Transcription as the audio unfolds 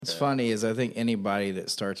It's funny is I think anybody that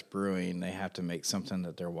starts brewing, they have to make something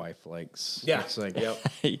that their wife likes. Yeah. It's like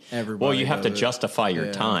Mm-hmm. everybody. Well, you have to does it. justify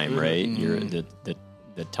your time, right? Your the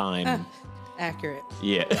time. Accurate.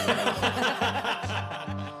 Yeah.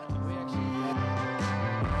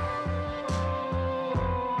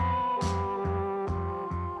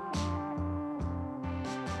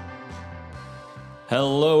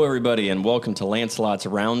 Hello, everybody, and welcome to Lancelot's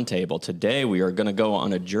Roundtable. Today, we are going to go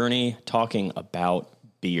on a journey talking about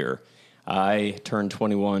beer. I turned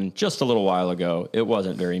 21 just a little while ago. It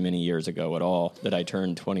wasn't very many years ago at all that I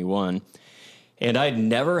turned 21. And I'd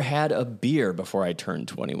never had a beer before I turned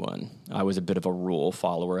 21. I was a bit of a rule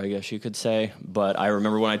follower, I guess you could say. But I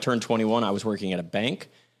remember when I turned 21, I was working at a bank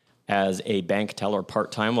as a bank teller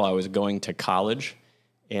part-time while I was going to college.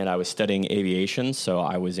 And I was studying aviation, so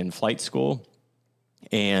I was in flight school.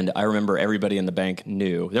 And I remember everybody in the bank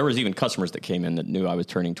knew. There was even customers that came in that knew I was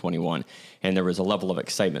turning 21. And there was a level of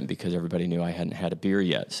excitement because everybody knew I hadn't had a beer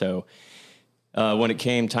yet. So when it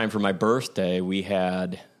came time for my birthday, we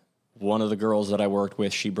had one of the girls that I worked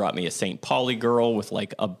with. She brought me a St. Pauli girl with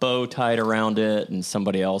like a bow tied around it. And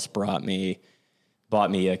somebody else bought me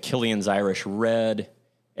a Killian's Irish Red.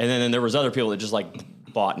 And then there was other people that just like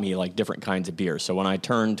bought me like different kinds of beer. So when I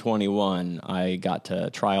turned 21, I got to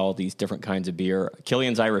try all these different kinds of beer.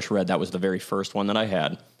 Killian's Irish Red, that was the very first one that I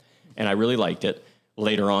had, and I really liked it.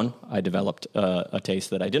 Later on, I developed a taste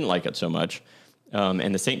that I didn't like it so much.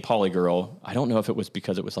 And the St. Pauli Girl, I don't know if it was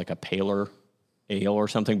because it was like a paler ale or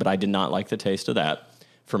something, but I did not like the taste of that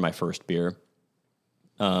for my first beer.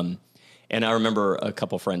 And I remember a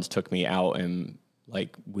couple friends took me out, and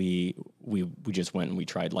like we just went and we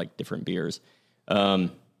tried like different beers. I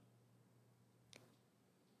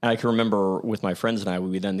can remember with my friends and I,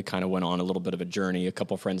 we then kind of went on a little bit of a journey. A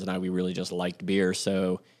couple of friends and I, we really just liked beer.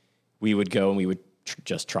 So we would go and we would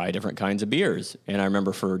just try different kinds of beers. And I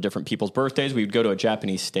remember for different people's birthdays, we would go to a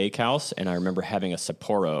Japanese steakhouse. And I remember having a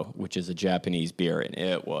Sapporo, which is a Japanese beer. And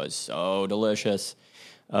it was so delicious.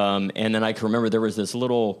 And then I can remember there was this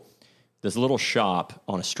little shop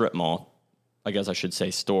on a strip mall, I guess I should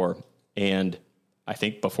say store. And I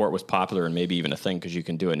think before it was popular and maybe even a thing because you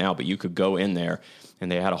can do it now, but you could go in there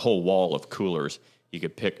and they had a whole wall of coolers. You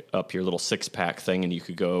could pick up your little 6-pack thing and you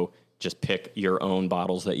could go just pick your own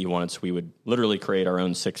bottles that you wanted. So we would literally create our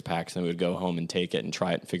own 6-packs and we would go home and take it and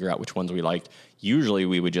try it and figure out which ones we liked. Usually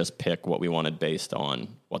we would just pick what we wanted based on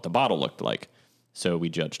what the bottle looked like. So we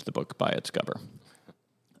judged the book by its cover.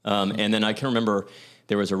 And then I can remember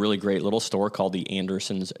there was a really great little store called the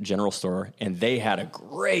Anderson's General Store, and they had a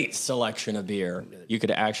great selection of beer. You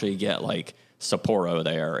could actually get like Sapporo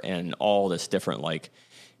there and all this different like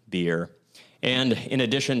beer. And in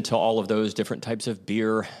addition to all of those different types of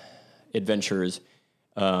beer adventures,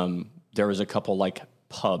 there was a couple like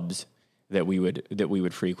pubs that we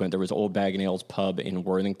would frequent. There was Old Bag and Ale's pub in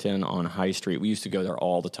Worthington on High Street. We used to go there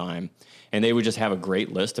all the time. And they would just have a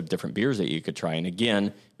great list of different beers that you could try. And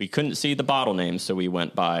again, we couldn't see the bottle names, so we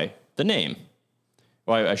went by the name.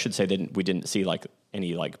 Well, I should say we didn't see like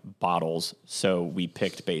any like bottles, so we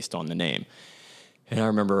picked based on the name. And I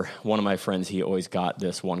remember one of my friends, he always got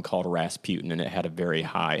this one called Rasputin, and it had a very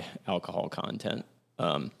high alcohol content.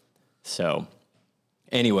 So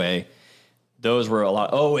anyway, those were a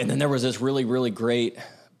lot. Oh, and then there was this really, really great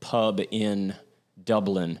pub in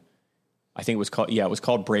Dublin. I think it was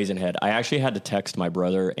called Brazen Head. I actually had to text my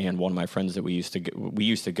brother and one of my friends that we used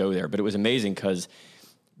to go there, but it was amazing because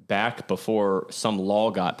back before some law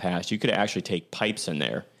got passed, you could actually take pipes in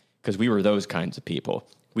there because we were those kinds of people.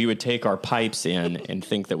 We would take our pipes in and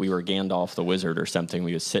think that we were Gandalf the Wizard or something.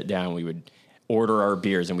 We would sit down, we would order our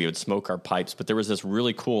beers, and we would smoke our pipes. But there was this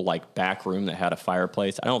really cool like back room that had a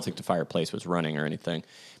fireplace. I don't think the fireplace was running or anything,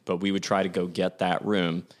 but we would try to go get that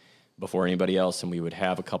room before anybody else, and we would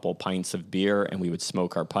have a couple pints of beer, and we would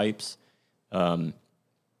smoke our pipes. And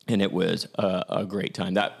it was a great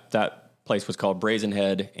time. That place was called Brazen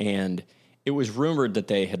Head, and it was rumored that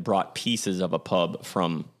they had brought pieces of a pub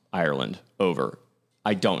from Ireland over.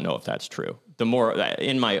 I don't know if that's true.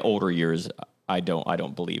 In my older years, I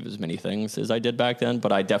don't believe as many things as I did back then,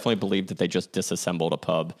 but I definitely believe that they just disassembled a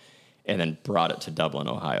pub and then brought it to Dublin,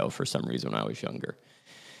 Ohio for some reason when I was younger.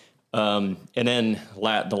 And then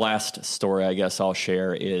the last story I guess I'll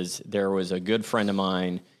share is there was a good friend of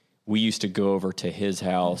mine. We used to go over to his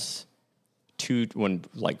house when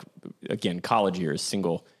college years,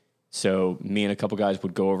 single. So me and a couple guys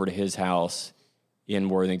would go over to his house in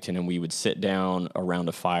Worthington, and we would sit down around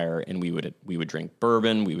a fire, and we would drink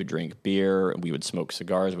bourbon, we would drink beer, and we would smoke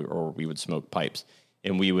cigars, or we would smoke pipes.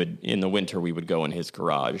 And in the winter, we would go in his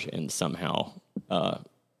garage and somehow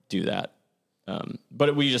do that.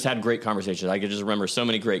 But we just had great conversations. I could just remember so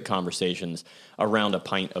many great conversations around a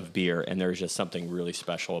pint of beer, and there's just something really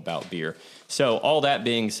special about beer. So all that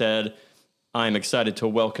being said, I'm excited to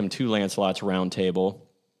welcome to Lancelot's Roundtable,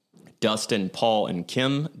 Dustin, Paul, and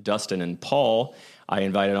Kim. Dustin and Paul, I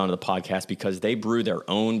invited onto the podcast because they brew their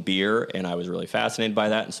own beer, and I was really fascinated by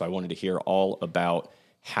that, and so I wanted to hear all about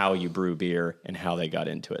how you brew beer and how they got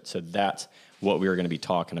into it. So that's what we're going to be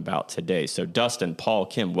talking about today. So Dustin, Paul,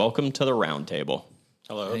 Kim, welcome to the Roundtable.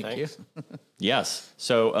 Hello, thanks. you. Yes.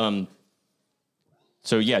 So,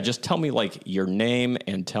 yeah, just tell me like your name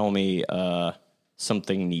and tell me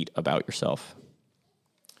something neat about yourself.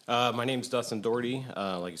 My name's Dustin Doherty.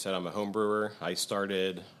 Like you said, I'm a home brewer. I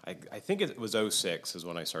started, I think it was 06 is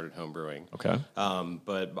when I started home brewing. Okay.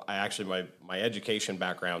 But I actually, my education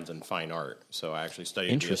background's in fine art. So I actually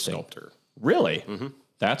studied to be a sculptor. Really? Mm-hmm.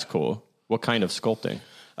 That's cool. What kind of sculpting?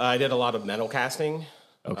 I did a lot of metal casting.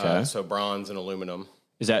 Okay. So bronze and aluminum.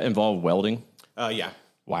 Does that involve welding? Yeah.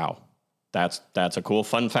 Wow. That's a cool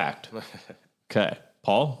fun fact. Okay.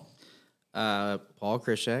 Paul? Paul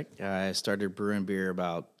Krishek. I started brewing beer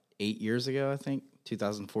about 8 years ago, I think,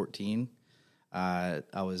 2014. I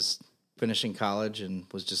was finishing college and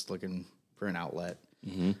was just looking for an outlet.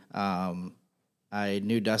 Mm-hmm. I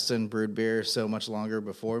knew Dustin brewed beer so much longer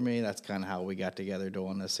before me. That's kind of how we got together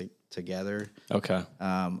doing this together. Okay.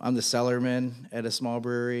 I'm the cellarman at a small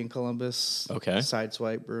brewery in Columbus. Okay.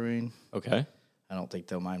 Sideswipe Brewing. Okay. I don't think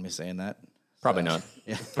they'll mind me saying that. Probably not.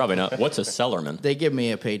 Yeah. Probably not. What's a cellarman? They give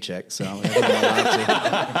me a paycheck, so I'm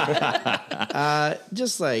allowed to.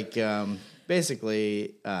 Just like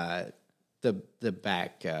basically the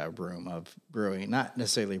back room of brewing, not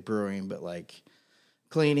necessarily brewing, but like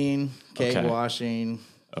cleaning, keg washing,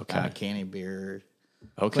 canning beer,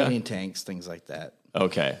 cleaning tanks, things like that.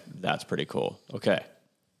 Okay, that's pretty cool. Okay.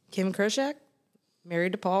 Kim Krishak,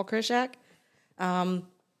 married to Paul Krishak. I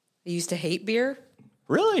used to hate beer.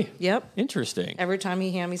 Really? Yep. Interesting. Every time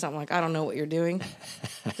he handed me something like, I don't know what you're doing.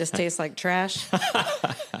 This tastes like trash.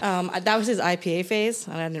 That was his IPA phase,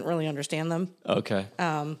 and I didn't really understand them. Okay.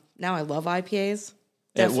 Now I love IPAs.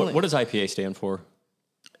 What does IPA stand for?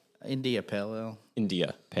 India Pale Ale.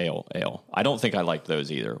 India Pale Ale. I don't think I liked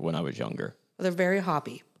those either when I was younger. They're very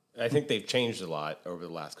hoppy. I think they've changed a lot over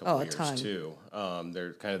the last couple of years ton. too.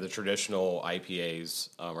 They're kind of the traditional IPAs,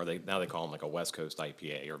 or they call them like a West Coast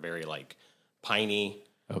IPA, or very like piney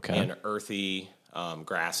and earthy,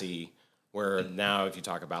 grassy. Where now, if you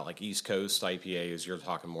talk about like East Coast IPAs, you're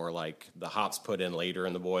talking more like the hops put in later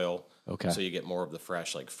in the boil. Okay. So you get more of the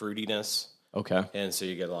fresh like fruitiness. Okay. And so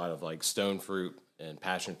you get a lot of like stone fruit and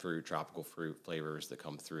passion fruit, tropical fruit flavors that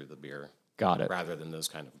come through the beer. Got it. Rather than those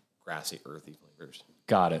kind of grassy, earthy flavors.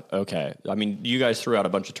 Got it. Okay. I mean, you guys threw out a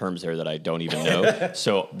bunch of terms there that I don't even know.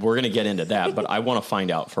 So we're going to get into that, but I want to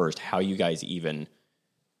find out first how you guys even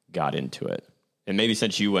got into it. And maybe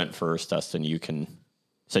since you went first, Dustin,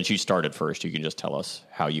 since you started first, you can just tell us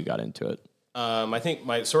how you got into it. I think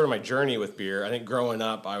my journey with beer, I think growing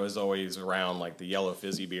up, I was always around like the yellow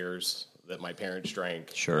fizzy beers that my parents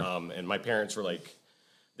drank. Sure. And my parents were like,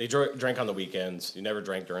 they drank on the weekends. You never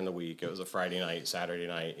drank during the week. It was a Friday night, Saturday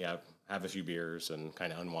night. Yeah, have a few beers and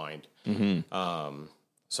kind of unwind. Mm-hmm.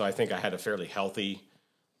 So I think I had a fairly healthy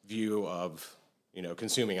view of,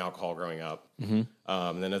 consuming alcohol growing up. Mm-hmm.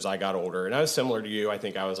 And then as I got older, and I was similar to you, I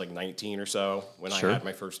think I was like 19 or so when I had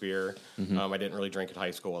my first beer. Mm-hmm. I didn't really drink at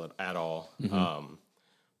high school at all. Mm-hmm.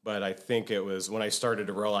 But I think it was when I started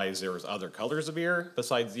to realize there was other colors of beer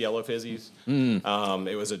besides the yellow fizzies. Mm.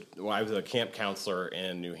 I was a camp counselor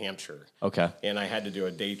in New Hampshire. Okay. And I had to do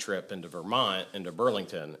a day trip into Vermont, into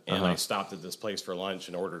Burlington. And I stopped at this place for lunch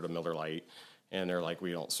and ordered a Miller Lite. And they're like,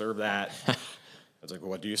 we don't serve that. I was like, well,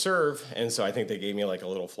 what do you serve? And so I think they gave me like a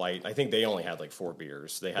little flight. I think they only had like 4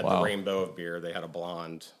 beers. They had the rainbow of beer. They had a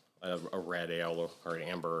blonde, a red ale, or an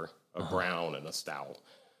amber, a brown, and a stout.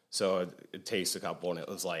 So it tastes a couple, and it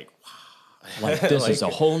was like, wow. Like, this is a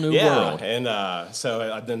whole new world. And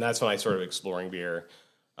so then that's when I started exploring beer.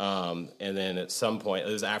 And then at some point,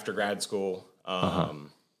 it was after grad school,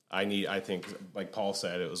 I think, like Paul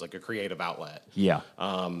said, it was like a creative outlet. Yeah.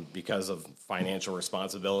 Because of financial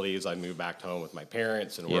responsibilities, I moved back home with my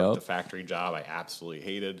parents and worked a factory job I absolutely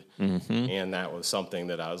hated. Mm-hmm. And that was something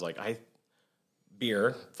that I was like,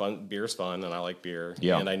 beer's fun, and I like beer.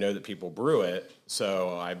 Yeah. And I know that people brew it,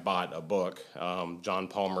 so I bought a book, John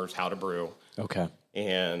Palmer's How to Brew. Okay.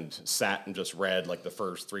 And sat and just read like the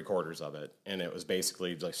first 3/4 of it, and it was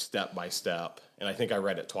basically like step by step. And I think I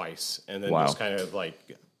read it twice, and then just kind of like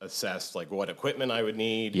assessed like what equipment I would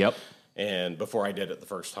need. Yep. And before I did it the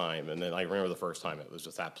first time, and then I remember the first time, it was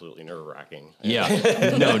just absolutely nerve-wracking.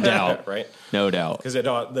 Yeah, no doubt. Right? No doubt. Because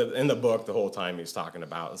in the book, the whole time he's talking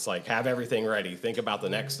about, it's like, have everything ready. Think about the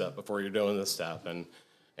next step before you're doing this step. And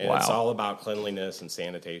Wow. it's all about cleanliness and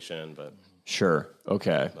sanitation. But Sure.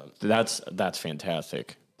 Okay. That's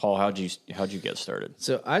fantastic. Paul, how'd you get started?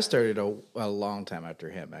 So I started a long time after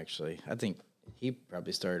him, actually. I think he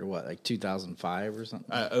probably started, like 2005 or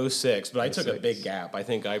something? 06, but I took a 06. big gap. I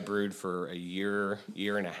think I brewed for a year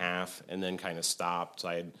and a half, and then kind of stopped.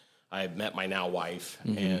 I had met my now wife,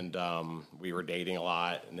 and we were dating a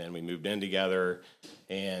lot, and then we moved in together,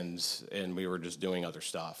 and we were just doing other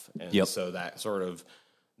stuff. And so that sort of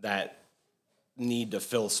that need to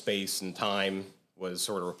fill space and time was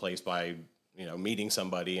sort of replaced by meeting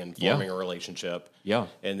somebody and forming a relationship. Yeah.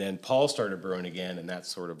 And then Paul started brewing again, and that's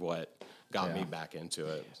sort of what got me back into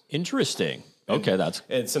it. Interesting. Okay,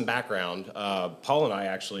 And some background. Paul and I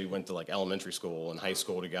actually went to like elementary school and high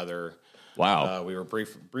school together. wow. We were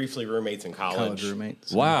briefly roommates in College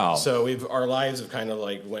roommates. Wow. So our lives have kind of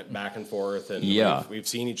like went back and forth, and we've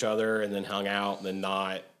seen each other, and then hung out, and then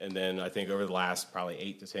not, and then I think over the last probably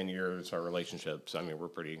 8 to 10 years, our relationships. I mean, we're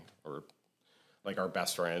like our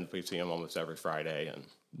best friends. We see them almost every Friday, and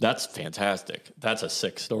That's fantastic. That's a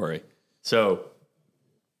sick story. So,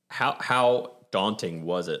 how daunting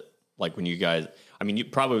was it? Like when you guys, I mean, you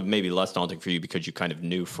probably maybe less daunting for you because you kind of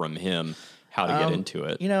knew from him how to get into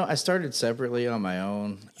it. I started separately on my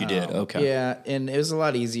own. You did? Okay. Yeah, and it was a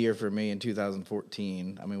lot easier for me in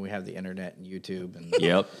 2014. I mean, we have the internet and YouTube, and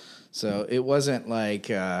Yep. so it wasn't like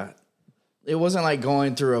going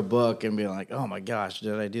through a book and being like, "Oh my gosh,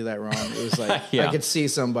 did I do that wrong?" It was like Yeah. I could see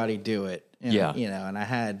somebody do it. And, Yeah. and I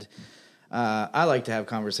had. I like to have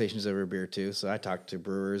conversations over beer too, so I talk to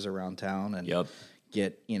brewers around town and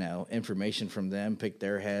get information from them, pick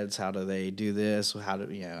their heads. How do they do this? How do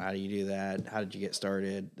you do that? How did you get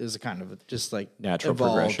started? It was a kind of just like Natural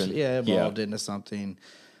evolved, progression. evolved into something.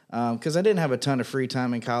 Because I didn't have a ton of free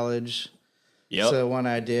time in college. Yep. So when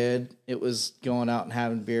I did, it was going out and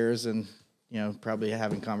having beers and probably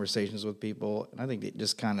having conversations with people. And I think it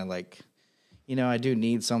just kind of like, I do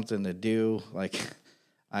need something to do. Like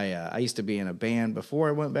I used to be in a band before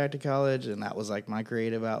I went back to college, and that was like my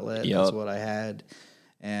creative outlet. Yep. That's what I had.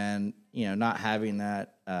 And, not having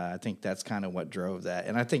that, I think that's kind of what drove that.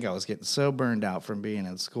 And I think I was getting so burned out from being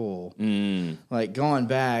in school. Like going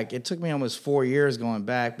back, it took me almost 4 years going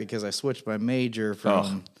back because I switched my major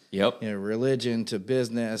from religion to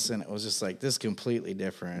business, and it was just like this completely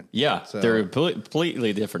different. Yeah, So- they're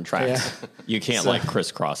completely different tracks. Yeah. You can't like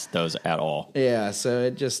crisscross those at all. Yeah, so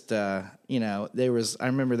it just I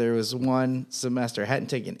remember there was one semester I hadn't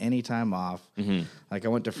taken any time off. Like I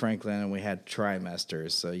went to Franklin and we had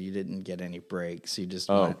trimesters, so you didn't get any breaks. You just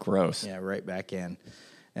went, gross. Yeah, right back in.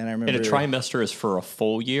 And I remember And a trimester is for a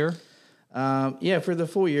full year? for the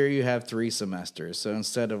full year you have 3 semesters. So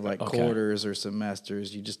instead of like quarters or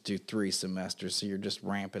semesters, you just do 3 semesters. So you're just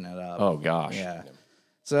ramping it up. Oh, gosh. Yeah.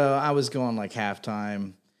 So I was going like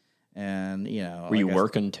halftime. And, Were you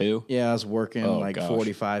working too? Yeah, I was working like gosh.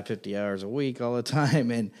 45, 50 hours a week all the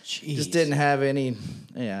time, and Jeez. just didn't have any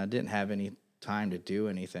time to do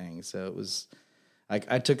anything. So it was like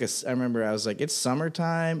I remember I was like, it's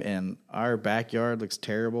summertime and our backyard looks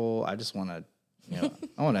terrible. I just want to,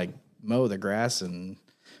 I want to mow the grass and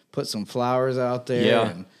put some flowers out there. Yeah.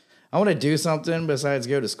 And I want to do something besides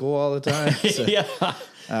go to school all the time. So,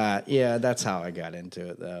 that's how I got into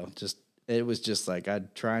it though. It was just like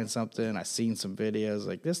I'd trying something. I seen some videos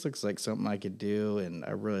like this looks like something I could do, and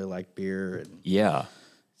I really like beer, and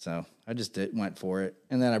so I just went for it.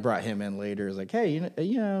 And then I brought him in later. It was like, hey,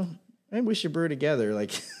 maybe we should brew together.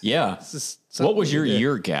 Like, Yeah. What was your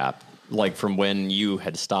year gap like from when you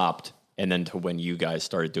had stopped and then to when you guys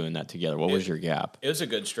started doing that together? What was your gap? it was a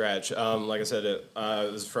good stretch. Like I said, it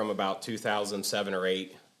was from about 2007 or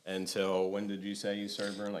 8 until when did you say you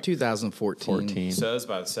started brewing? Like 2014. So it was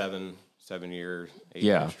about 7-year, 8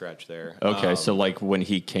 Yeah. year stretch there. Okay, so like when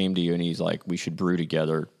he came to you and he's like, we should brew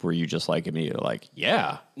together, were you just like immediately like,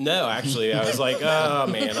 yeah? No, actually, I was like, oh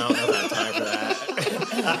man, I don't know if I have time for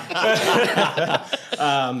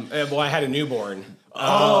that. Well, I had a newborn.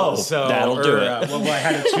 That'll do it. I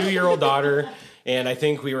had a 2-year-old daughter, and I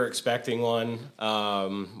think we were expecting one,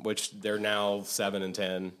 which they're now 7 and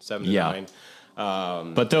 10, 7 and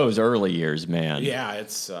 9. But those early years, man. Yeah,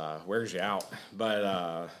 it's wears you out.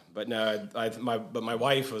 But no, my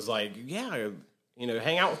wife was like, yeah,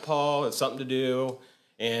 hang out with Paul. It's something to do.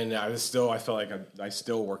 And I felt like I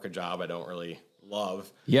still work a job I don't really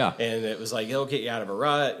love. Yeah. And it was like, it'll get you out of a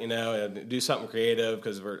rut, and do something creative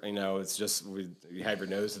because it's just, you have your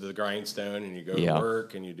nose to the grindstone and you go to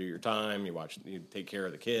work and you do your time, you take care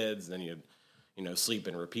of the kids, then you sleep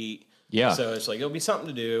and repeat. Yeah. So it's like, it'll be something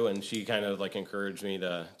to do. And she kind of like encouraged me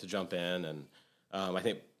to jump in. And I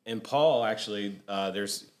think in Paul, actually,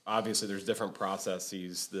 there's different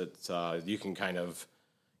processes that you can kind of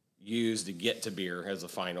use to get to beer as a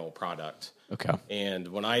final product. Okay. And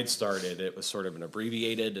when I had started, it was sort of an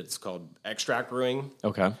abbreviated. It's called extract brewing.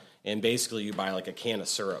 Okay. And basically, you buy like a can of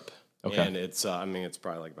syrup. Okay. And it's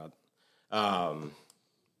probably like about,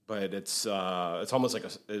 but it's almost like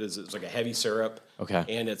it's like a heavy syrup. Okay.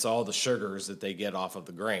 And it's all the sugars that they get off of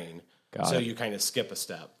the grain. Got it. You kind of skip a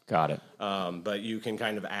step. Got it. But you can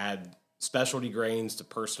kind of add specialty grains to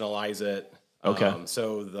personalize it. Okay.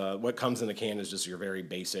 So what comes in the can is just your very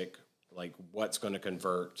basic, like what's going to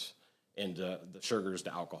convert into the sugars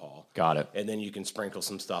to alcohol. Got it. And then you can sprinkle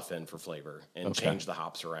some stuff in for flavor and change the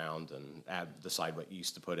hops around and decide what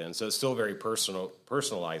yeast to put in. So it's still very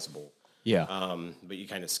personalizable. Yeah. But you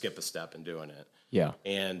kind of skip a step in doing it. Yeah.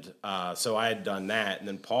 And so I had done that, and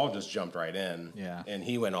then Paul just jumped right in. Yeah. And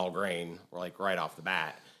he went all grain, like right off the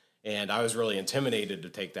bat. And I was really intimidated to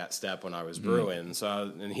take that step when I was brewing.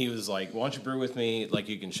 And he was like, "Why don't you brew with me? Like,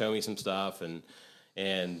 you can show me some stuff." And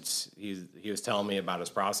he was telling me about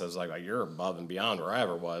his process. Like, you're above and beyond where I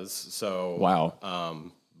ever was. So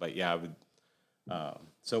Wow. But yeah,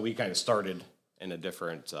 so we kind of started in a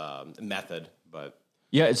different method. But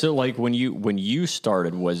Yeah. So like when you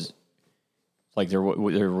started, was like there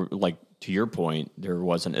were like, to your point, there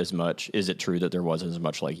wasn't as much. Is it true that there wasn't as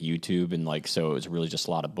much like YouTube and like, so it was really just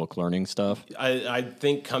a lot of book learning stuff? I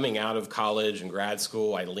think coming out of college and grad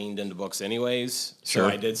school, I leaned into books anyways. Sure.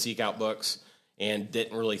 So I did seek out books and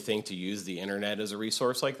didn't really think to use the internet as a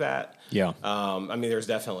resource like that. Yeah. There's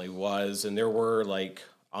definitely was, and there were like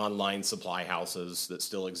online supply houses that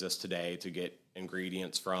still exist today to get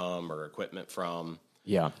ingredients from or equipment from.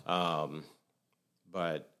 Yeah.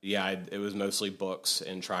 But yeah, it was mostly books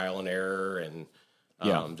and trial and error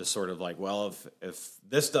and just sort of like, well, if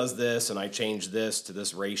this does this and I change this to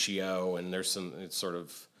this ratio and there's some it's sort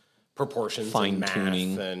of proportions Fine and math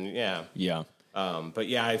tuning. and yeah. Yeah. But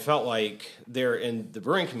yeah, I felt like the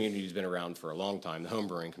brewing community has been around for a long time, the home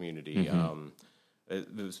brewing community.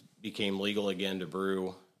 It became legal again to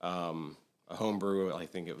brew a home brew. I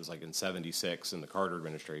think it was like in 76 in the Carter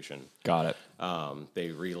administration. Got it.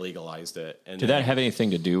 They re-legalized it. And Did that have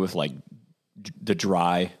anything to do with like the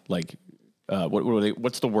dry, like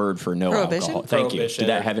what's the word for no Prohibition? alcohol? Thank you. Prohibition Did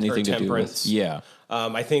that have or anything to do with? temperance. Yeah.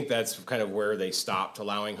 I think that's kind of where they stopped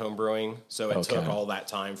allowing home brewing. So it took Okay. all that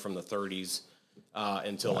time from the 30s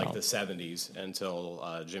until like the 70s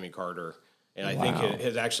until Jimmy Carter. And I think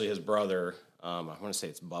his brother, I want to say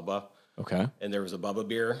it's Bubba. Okay. And there was a Bubba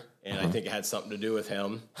beer, and I think it had something to do with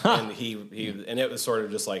him. And and it was sort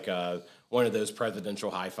of just like one of those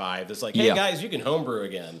presidential high fives. It's like, hey guys, you can homebrew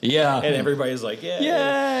again. Yeah. And everybody's like,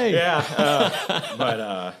 yay.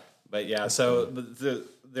 Yeah. But yeah, so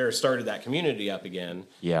there started that community up again.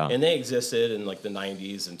 Yeah. And they existed in like the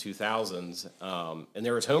 90s and 2000s. And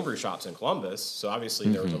there was homebrew shops in Columbus, so obviously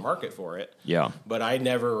there was a market for it. Yeah. But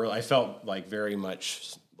I felt like very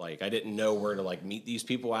much like I didn't know where to like meet these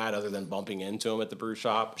people at other than bumping into them at the brew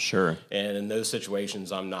shop. Sure. And in those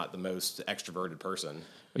situations, I'm not the most extroverted person.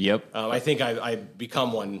 Yep. I think I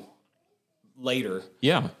become one later.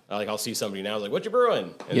 Yeah. Like I'll see somebody now, like, what you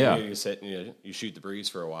brewing? And Yeah. you sit and you shoot the breeze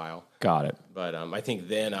for a while. Got it. But I think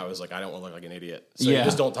then I was like, I don't want to look like an idiot. So Yeah. you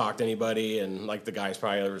just don't talk to anybody. And like the guys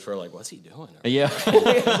probably were like, what's he doing? Yeah.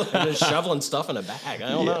 Just shoveling stuff in a bag. I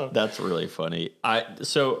don't know. That's really funny.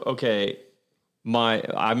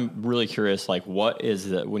 I'm really curious, like, what is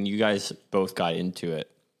when you guys both got into it,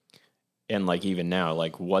 and like even now,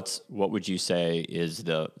 like what would you say is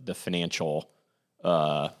the financial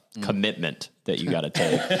commitment that you got to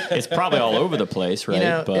take? It's probably all over the place,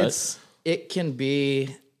 right? It can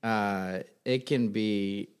be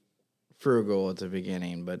frugal at the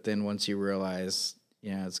beginning, but then once you realize,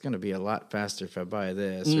 it's going to be a lot faster if I buy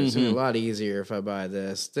this, or it's going to be a lot easier if I buy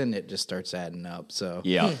this, then it just starts adding up. So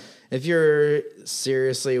yeah. If you're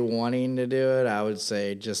seriously wanting to do it, I would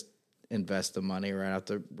say just invest the money right off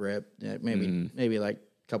the rip. Maybe like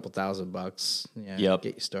a couple $1,000, Yep.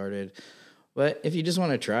 get you started. But if you just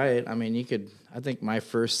want to try it, I mean, I think my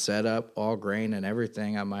first setup, all grain and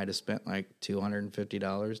everything, I might have spent like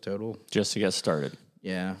 $250 total. Just to get started.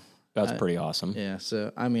 Yeah. That's pretty awesome. Yeah.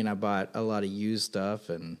 So, I mean, I bought a lot of used stuff,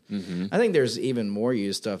 and I think there's even more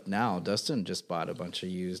used stuff now. Dustin just bought a bunch of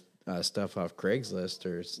used stuff off Craigslist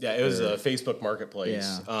or Yeah, it was a Facebook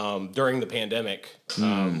Marketplace. Yeah. During the pandemic,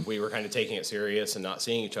 we were kind of taking it serious and not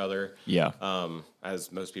seeing each other. Yeah.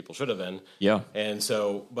 As most people should have been. Yeah. And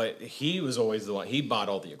so, but he was always the one, he bought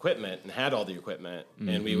all the equipment and had all the equipment.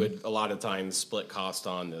 And we would a lot of times split cost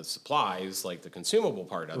on the supplies, like the consumable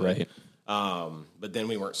part of it. But then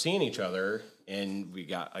we weren't seeing each other, and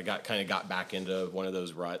I got back into one of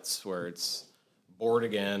those ruts where it's bored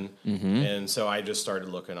again. And so I just started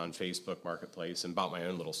looking on Facebook Marketplace and bought my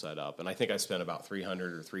own little setup. And I think I spent about $300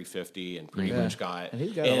 or $350 and pretty much got. And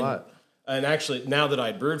he's got a lot. And actually, now that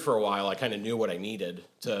I'd brewed for a while, I kind of knew what I needed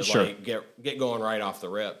to like get going right off the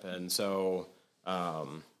rip. And so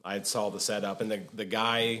I saw the setup, and the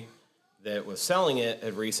guy that was selling it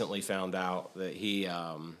had recently found out that he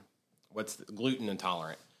gluten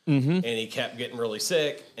intolerant. And he kept getting really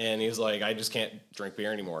sick, and he was like, I just can't drink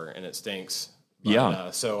beer anymore, and it stinks.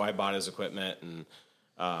 But, so I bought his equipment, and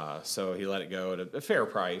so he let it go at a fair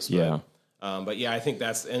price. But, but yeah, I think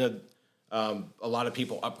that's a lot of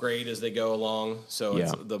people upgrade as they go along. So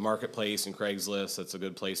it's the marketplace and Craigslist. That's a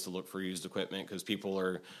good place to look for used equipment, because people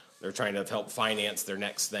they're trying to help finance their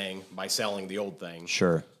next thing by selling the old thing.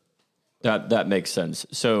 Sure. That makes sense.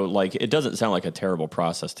 So like, it doesn't sound like a terrible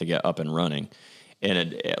process to get up and running.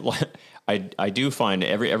 And I do find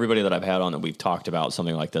everybody that I've had on that we've talked about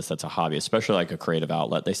something like this, that's a hobby, especially like a creative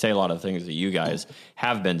outlet. They say a lot of things that you guys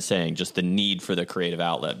have been saying, just the need for the creative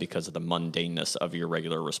outlet because of the mundaneness of your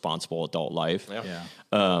regular responsible adult life.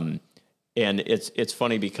 And it's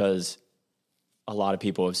funny because a lot of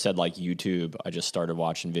people have said, like, YouTube, I just started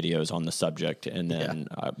watching videos on the subject, and then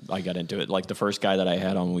I got into it. Like the first guy that I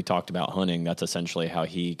had on, we talked about hunting. That's essentially how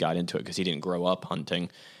he got into it, because he didn't grow up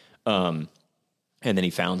hunting. And then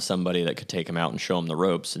he found somebody that could take him out and show him the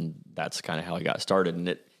ropes, and that's kind of how he got started.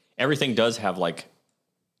 And everything does have like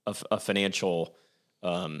a financial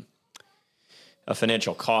cost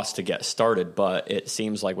to get started, but it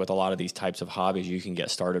seems like with a lot of these types of hobbies, you can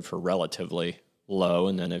get started for relatively low.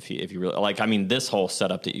 And then if you really like, I mean, this whole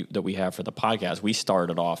setup that we have for the podcast, we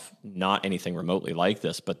started off not anything remotely like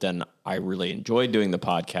this, but then I really enjoyed doing the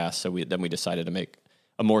podcast, so we decided to make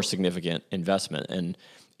a more significant investment, and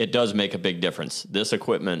it does make a big difference. This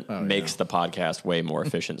equipment makes the podcast way more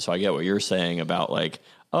efficient. So I get what you're saying about like,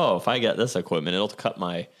 oh, if I get this equipment, it'll cut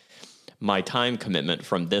my time commitment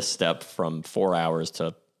from this step from 4 hours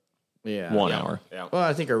to 1 hour. Yeah. Well,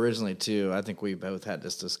 I think originally too, I think we both had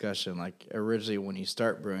this discussion. Like originally when you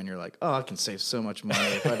start brewing, you're like, oh, I can save so much money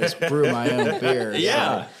if I just brew my own beer.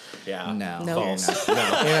 Yeah. No, No. you're not. You're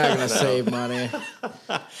not going to save money.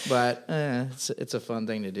 But it's a fun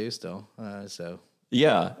thing to do still. So.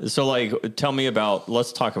 Yeah. So like,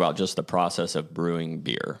 let's talk about just the process of brewing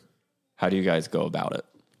beer. How do you guys go about it?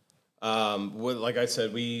 Like I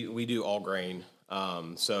said, we do all grain.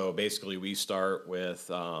 So basically we start with,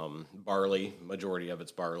 barley, majority of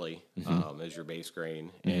it's barley, as your base grain.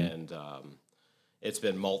 And, it's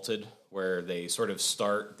been malted, where they sort of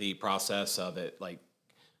start the process of it like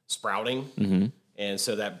sprouting. And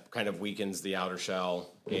so that kind of weakens the outer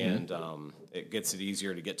shell, and it gets it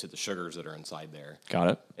easier to get to the sugars that are inside there. Got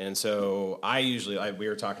it. And so we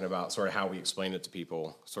were talking about sort of how we explain it to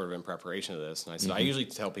people sort of in preparation of this. And I said, I usually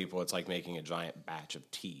tell people it's like making a giant batch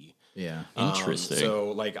of tea. Yeah. Interesting.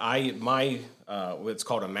 So like it's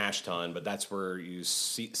called a mash tun, but that's where you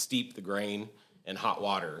steep the grain in hot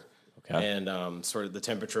water. Okay. And sort of the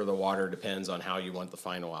temperature of the water depends on how you want the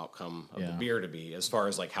final outcome of the beer to be, as far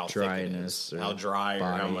as like how thick it is, how dry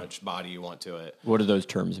or how much body you want to it. What do those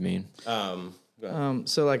terms mean?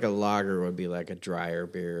 So like a lager would be like a drier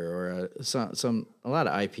beer, or a lot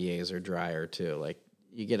of IPAs are drier too. Like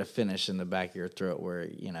you get a finish in the back of your throat where,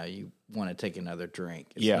 you want to take another drink.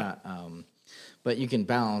 It's not, but you can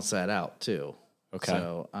balance that out too. Okay.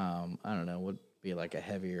 So, I don't know, would be like a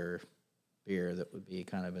heavier beer that would be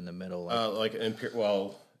kind of in the middle. Like a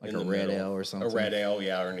red ale or something. A red ale,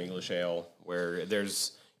 or an English ale, where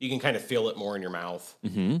you can kind of feel it more in your mouth.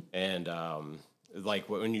 And, like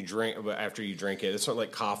when you drink, after you drink it, it's sort of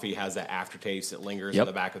like coffee has that aftertaste that lingers in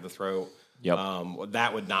the back of the throat.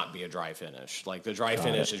 That would not be a dry finish. Like the dry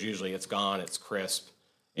finish is usually it's gone, it's crisp,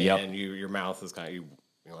 and your mouth is kind of, you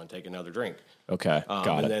want to take another drink. Okay, got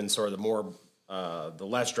it. And then sort of the more, the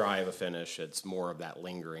less dry of a finish, it's more of that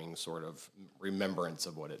lingering sort of remembrance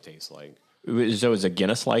of what it tastes like. So is a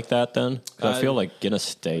Guinness like that then? 'Cause I feel like Guinness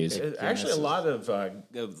stays. Actually, a lot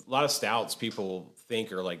of stouts people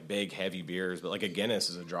think are like big, heavy beers, but like a Guinness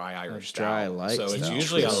is a dry Irish stout. Dry, light so it's stout.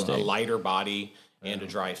 usually a lighter body and a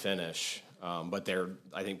dry finish. But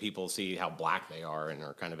I think people see how black they are and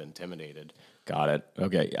are kind of intimidated. Got it.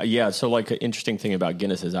 Okay. Yeah. So, like, an interesting thing about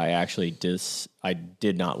Guinness is I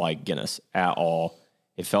did not like Guinness at all.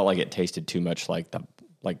 It felt like it tasted too much like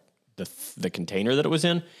the container that it was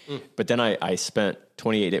in. But then I spent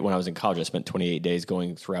 28 when I was in college. I spent 28 days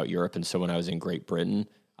going throughout Europe, and so when I was in Great Britain,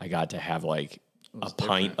 I got to have like a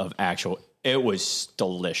pint of actual. It was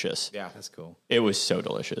delicious. Yeah, That's cool. It was so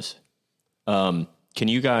delicious. Can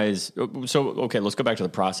you guys? So okay, let's go back to the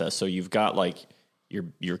process. So you've got like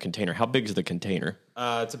your container. How big is the container?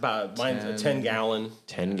 It's about mine's a 10-gallon.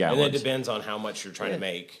 10 And gallons. it depends on how much you're trying to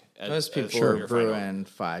make. Most people Sure, are your final- brewing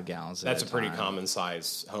 5 gallons. That's at a pretty time. common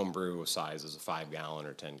size home brew size is a 5-gallon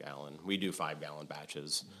or 10-gallon. We do 5-gallon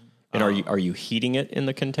batches. And are you heating it in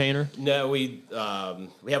the container? No, we have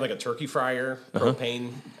like a turkey fryer,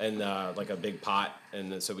 propane, and like a big pot,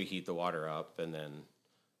 and then, so we heat the water up and then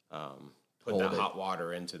put that hot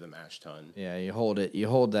water into the mash tun. Yeah, you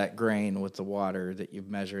hold that grain with the water that you've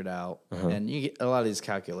measured out, and you get a lot of these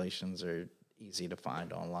calculations are easy to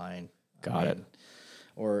find online. Got it.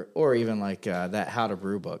 Or even like that How to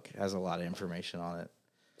Brew book has a lot of information on it.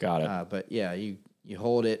 Got it. But yeah, you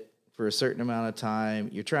hold it for a certain amount of time.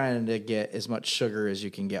 You're trying to get as much sugar as you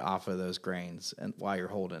can get off of those grains, and while you're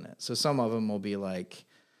holding it. So some of them will be like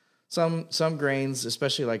some grains,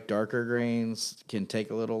 especially like darker grains, can take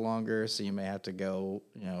a little longer. So you may have to go,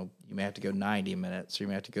 90 minutes, or you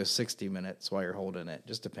may have to go 60 minutes while you're holding it.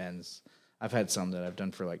 Just depends. I've had some that I've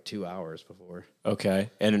done for like 2 hours before. Okay.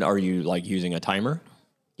 And are you like using a timer?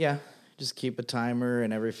 Yeah, just keep a timer,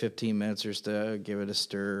 and every 15 minutes or so, give it a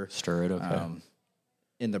stir. Stir it. Okay.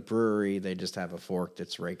 In the brewery, they just have a fork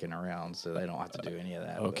that's raking around, so they don't have to do any of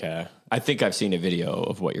that. Okay. I think I've seen a video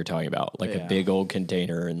of what you're talking about, like a Yeah. big old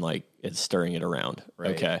container and like it's stirring it around.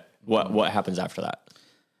 Right. Okay. What happens after that?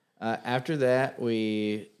 After that,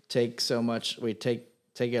 we take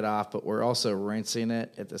it off, but we're also rinsing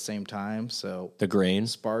it at the same time. So The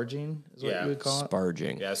grains? sparging is what Yeah, you would call it.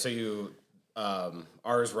 Sparging. Yeah, so you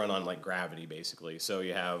ours run on like gravity basically. So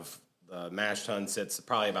you have the mash tun sits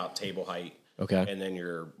probably about table height. Okay. And then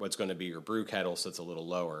what's going to be your brew kettle sits a little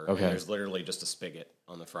lower. Okay. And there's literally just a spigot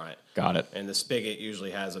on the front. Got it. And the spigot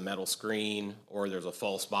usually has a metal screen, or there's a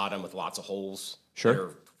false bottom with lots of holes. Sure. That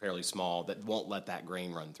are fairly small that won't let that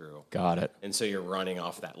grain run through. Got it. And so you're running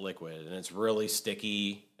off that liquid, and it's really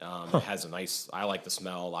sticky. It has I like the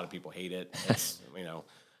smell. A lot of people hate it. It's,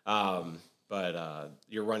 but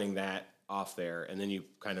you're running that off there, and then you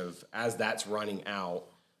kind of, as that's running out,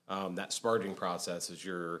 that sparging process is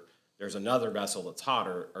there's another vessel that's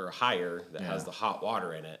hotter or higher that has the hot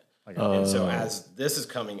water in it. And so as this is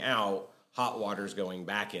coming out, hot water's going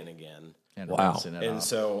back in again. And Wow. rinsing it And off.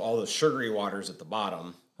 so all the sugary water's at the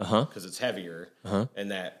bottom because it's heavier, and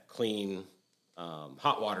that clean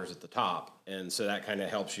hot water's at the top. And so that kind of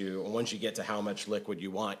helps you. And once you get to how much liquid you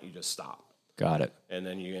want, you just stop. Got it. And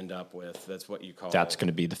then you end up with, that's what you call. That's going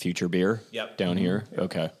to be the future beer? Yep. Down here?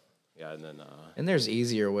 Okay. Yeah, and then And there's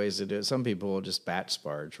easier ways to do it. Some people will just batch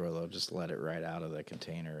sparge, where they'll just let it right out of the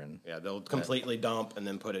container. And they'll completely dump and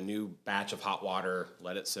then put a new batch of hot water,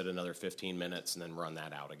 let it sit another 15 minutes, and then run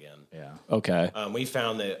that out again. yeah, Okay. We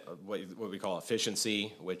found that what we call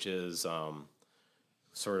efficiency, which is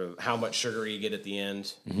sort of how much sugar you get at the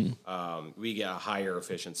end. We get a higher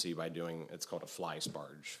efficiency by doing, it's called a fly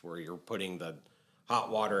sparge, where you're putting the hot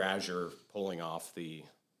water as you're pulling off the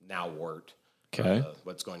now wort. Okay.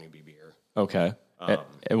 What's going to be beer. Okay.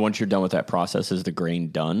 And once you're done with that process, is the grain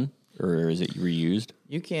done or is it reused?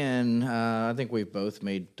 you can. I think we've both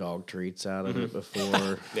made dog treats out of it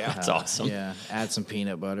before. Yeah. That's awesome. Yeah, add some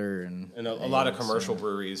peanut butter and And a lot of commercial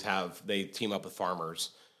breweries they team up with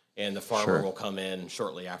farmers, and the farmer Sure. will come in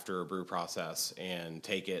shortly after a brew process and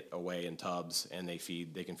take it away in tubs, and they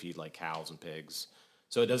can feed like cows and pigs.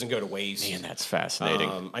 So it doesn't go to waste. Man, that's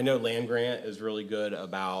fascinating. I know Land Grant is really good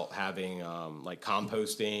about having like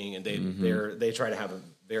composting, and they try to have a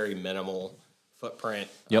very minimal footprint.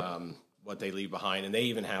 Yep. What they leave behind, and they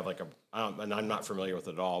even have like and I'm not familiar with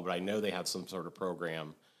it at all, but I know they have some sort of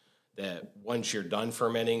program that once you're done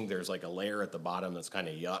fermenting, there's like a layer at the bottom that's kind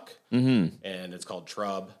of yuck, and it's called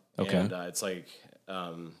trub. Okay. And it's like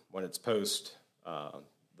when it's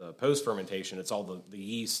the post fermentation, it's all the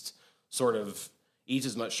yeast sort of eats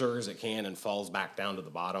as much sugar as it can and falls back down to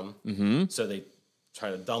the bottom. So they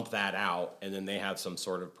try to dump that out, and then they have some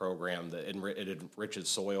sort of program that it enriches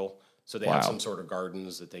soil. So they have Wow. some sort of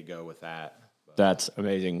gardens that they go with that. That's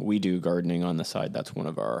amazing. We do gardening on the side. That's one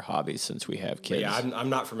of our hobbies since we have But kids. yeah, I'm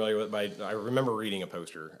not familiar with it, but I remember reading a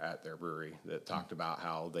poster at their brewery that talked about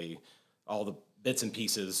how all the bits and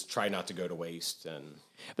pieces try not to go to waste. And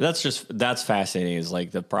But that's fascinating is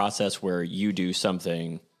like the process where you do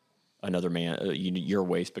something another man, your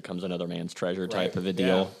waste becomes another man's treasure type Right. of a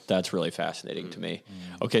deal. Yeah. That's really fascinating to me.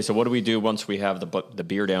 Okay, so what do we do once we have the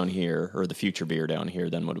beer down here, or the future beer down here?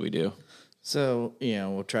 Then what do we do? So,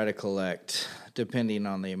 we'll try to collect depending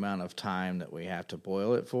on the amount of time that we have to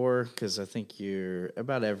boil it for. Because I think you're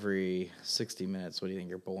about every 60 minutes, what do you think?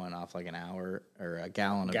 You're boiling off like an hour or a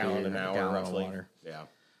gallon of beer, An hour, a gallon roughly. of water. Yeah.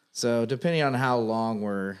 So, depending on how long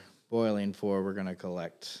we're boiling for, we're going to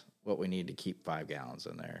collect what we need to keep 5 gallons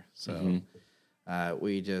in there. So,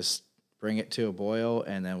 we just bring it to a boil,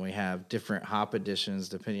 and then we have different hop additions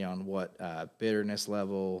depending on what bitterness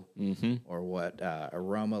level or what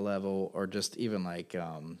aroma level, or just even like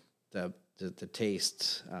the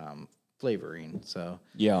taste flavoring. So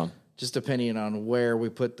Yeah. just depending on where we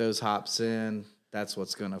put those hops in, that's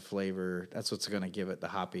what's going to flavor. That's what's going to give it the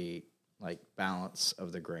hoppy like balance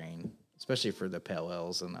of the grain, especially for the pale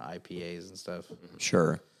ales and the IPAs and stuff.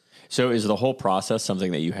 Sure. So is the whole process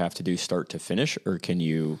something that you have to do start to finish, or can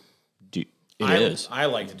you do? I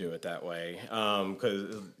like to do it that way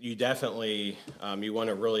because you definitely you want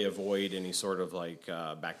to really avoid any sort of like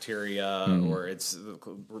bacteria, or the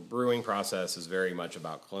brewing process is very much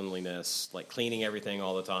about cleanliness, like cleaning everything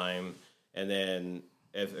all the time, and then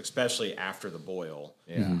especially after the boil,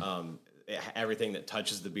 everything that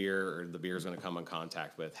touches the beer or the beer is going to come in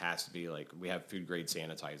contact with has to be like, we have food grade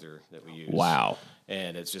sanitizer that we use. Wow.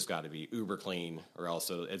 And it's just got to be uber clean, or else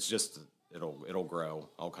it's just it'll grow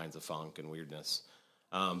all kinds of funk and weirdness.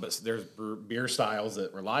 But there's beer styles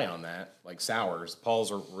that rely on that, like sours.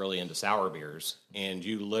 Paul's are really into sour beers, and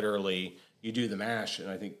you do the mash, and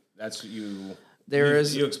I think that's you.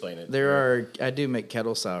 You explain it. I do make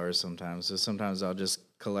kettle sours sometimes. So sometimes I'll just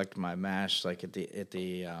collect my mash like at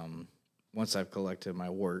the once I've collected my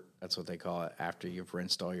wort, that's what they call it, after you've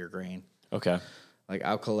rinsed all your grain. Okay. Like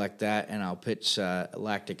I'll collect that and I'll pitch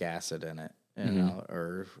lactic acid in it, and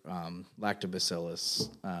or lactobacillus.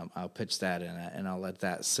 I'll pitch that in it and I'll let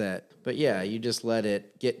that set. But yeah, you just let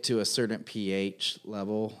it get to a certain pH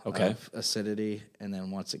level of acidity, and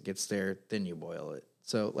then once it gets there, then you boil it.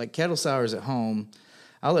 So like kettle sours at home,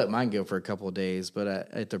 I'll let mine go for a couple of days, but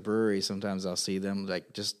at the brewery, sometimes I'll see them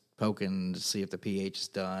like just poking to see if the pH is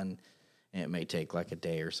done, and it may take like a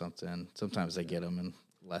day or something. Sometimes they get them in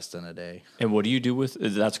less than a day. And what do you do with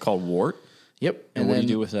that's called wort? Yep. And what do you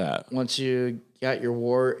do with that? Once you got your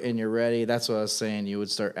wort and you're ready, that's what I was saying. You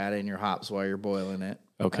would start adding your hops while you're boiling it.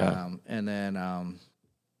 Okay. And then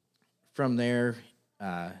from there,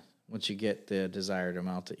 once you get the desired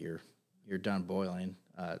amount that you're done boiling,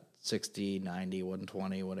 60, 90,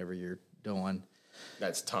 120, whatever you're doing.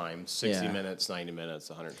 That's time, 60 minutes, 90 minutes,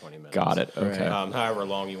 120 minutes. Got it. Okay. However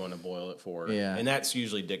long you want to boil it for. Yeah. And that's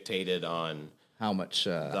usually dictated on How much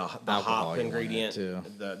the alcohol hop you want ingredient, too.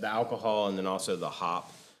 the alcohol, and then also the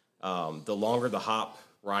hop. The longer the hop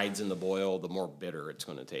rides in the boil, the more bitter it's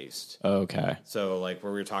going to taste. Okay. So like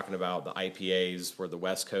where we were talking about the IPAs for the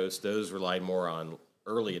West Coast, those rely more on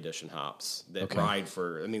early edition hops that ride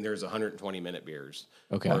for, there's 120-minute beers.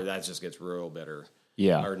 Okay. Where that just gets real bitter.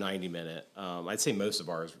 Yeah. Or 90-minute. I'd say most of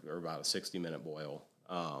ours are about a 60-minute boil.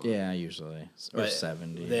 Yeah, usually. Or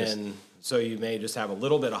 70. Then, so you may just have a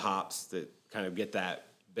little bit of hops that kind of get that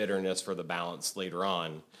bitterness for the balance later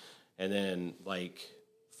on. And then, like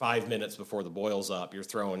 5 minutes before the boil's up, you're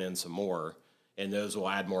throwing in some more, and those will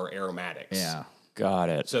add more aromatics. Yeah. Got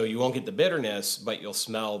it. So you won't get the bitterness, but you'll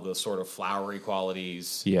smell the sort of flowery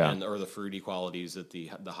qualities or the fruity qualities that the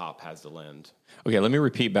hop has to lend. Okay, let me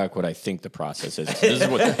repeat back what I think the process is.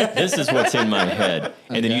 This is what's in my head,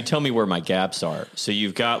 and then you tell me where my gaps are. So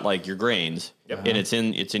you've got like your grains, and it's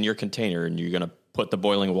in your container, and you're going to put the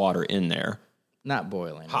boiling water in there. Not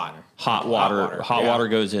boiling. Hot water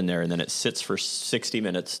goes in there, and then it sits for 60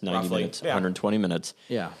 minutes, 90 Roughly, minutes, 120 minutes.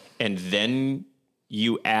 Yeah. And then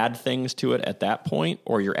you add things to it at that point,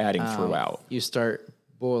 or you're adding throughout? You start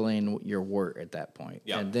boiling your wort at that point,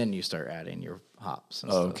 Yeah. and then you start adding your hops.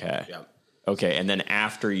 And stuff. Okay. Yeah. Okay, and then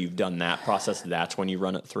after you've done that process, that's when you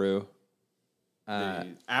run it through?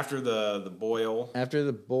 After the boil, After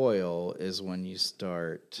the boil is when you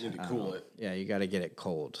start. you need to cool it. Yeah, you got to get it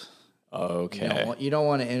cold. Okay. You don't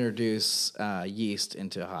want to introduce yeast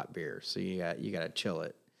into hot beer, so you got to chill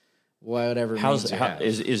it. Whatever.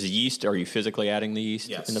 Is yeast? Are you physically adding the yeast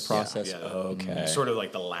Yes. in the process? Yeah. Okay. Sort of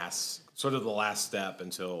like the last step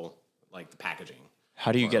until like the packaging.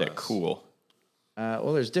 How do you get it us. cool?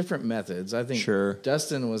 Well, there's different methods. I think Sure.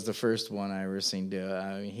 Dustin was the first one I ever seen do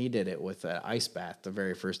it. He did it with an ice bath the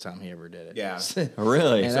very first time he ever did it. Yeah.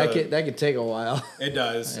 Really? And that could take a while. It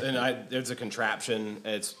does, and there's a contraption.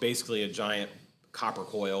 It's basically a giant copper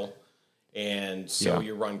coil, and so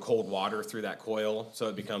you run cold water through that coil, so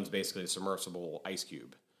it becomes basically a submersible ice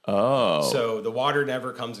cube. Oh. So the water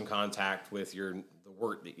never comes in contact with the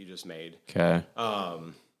wort that you just made. Okay.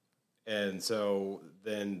 And so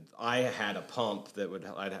then I had a pump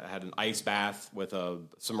I had an ice bath with a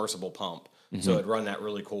submersible pump. So it'd run that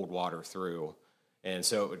really cold water through. And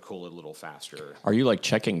so it would cool it a little faster. Are you like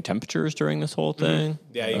checking temperatures during this whole thing?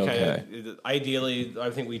 Yeah, you kind of. Ideally,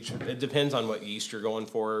 I think it depends on what yeast you're going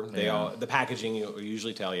for. The packaging will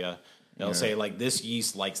usually tell you. They'll say like this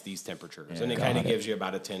yeast likes these temperatures, and it kind of gives you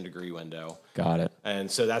about a 10-degree window. Got it.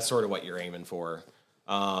 And so that's sort of what you're aiming for.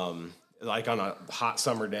 Like on a hot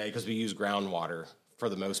summer day, because we use groundwater for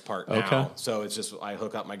the most part now. Okay. So it's just I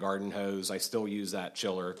hook up my garden hose. I still use that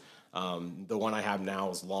chiller. The one I have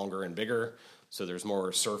now is longer and bigger. So there's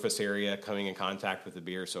more surface area coming in contact with the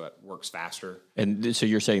beer, so it works faster. And so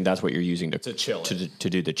you're saying that's what you're using to chill to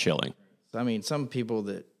do the chilling. I mean, some people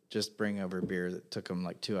that just bring over beer that took them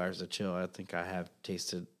like 2 hours to chill, I think I have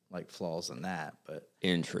tasted like flaws in that. But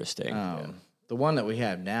Interesting. the one that we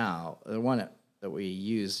have now, the one that we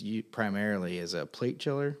use primarily is a plate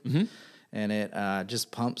chiller. And it just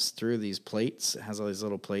pumps through these plates. It has all these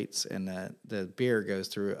little plates, and the beer goes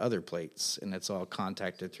through other plates, and it's all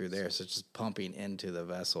contacted through there. So it's just pumping into the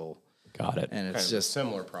vessel. Got it. And it's Kind of just a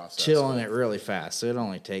similar process. chilling it really fast. So it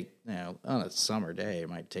only take, on a summer day, it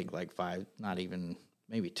might take like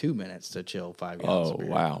maybe 2 minutes to chill 5 gallons Oh, of beer.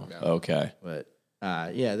 wow. Yeah. Okay. But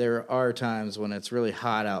there are times when it's really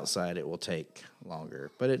hot outside, it will take longer.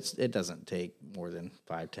 But it doesn't take more than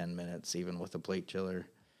 5-10 minutes, even with a plate chiller.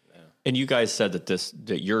 And you guys said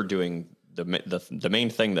that you're doing the main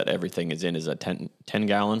thing that everything is in is a 10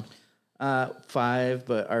 gallon. 5,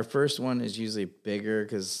 but our first one is usually bigger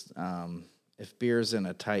because if beer's in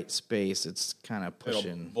a tight space, it's kind of It'll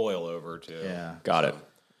pushing. boil over too. Yeah. Got it.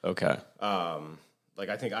 Okay. Like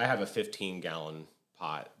I think I have a 15-gallon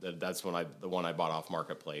pot. That's the one I bought off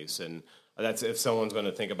Marketplace, and that's if someone's going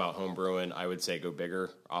to think about home brewing, I would say go bigger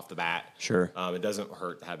off the bat. Sure. It doesn't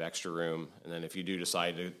hurt to have extra room, and then if you do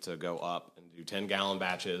decide to go up and do 10-gallon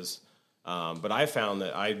batches. But I found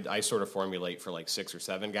that I sort of formulate for like 6 or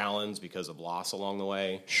 7 gallons because of loss along the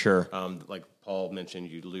way. Sure. Like Paul mentioned,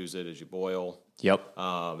 you lose it as you boil. Yep.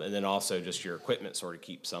 And then also just your equipment sort of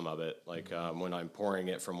keeps some of it. Like when I'm pouring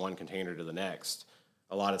it from one container to the next,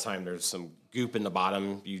 a lot of time there's some goop in the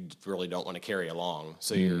bottom you really don't want to carry along.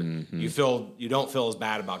 So you don't feel as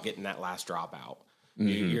bad about getting that last drop out.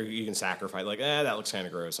 You can sacrifice like, that looks kind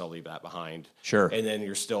of gross. I'll leave that behind. Sure. And then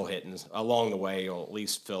you're still hitting along the way. You'll at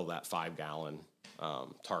least fill that 5-gallon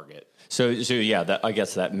target. So yeah, I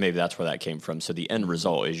guess that maybe that's where that came from. So the end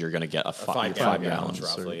result is you're going to get a 5 gallons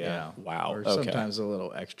roughly. Yeah. Wow. Or Okay. sometimes a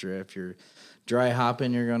little extra. If you're dry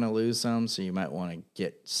hopping, you're going to lose some, so you might want to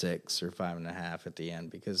get 6 or 5.5 at the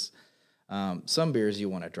end because some beers you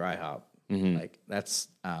want to dry hop. Like that's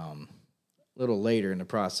a little later in the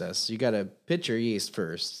process. You got to pitch your yeast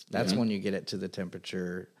first. That's when you get it to the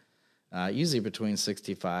temperature, usually between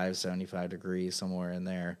 65, 75 degrees, somewhere in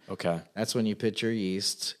there. Okay. That's when you pitch your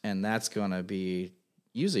yeast, and that's going to be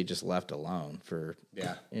usually just left alone for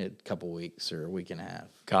a couple weeks or a week and a half.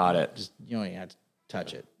 Got it. Just you don't even have to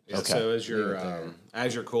touch it. Yeah, Okay. so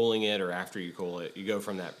as you're cooling it or after you cool it, you go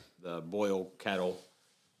from the boil kettle,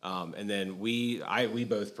 and then we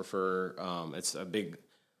both prefer. It's a big,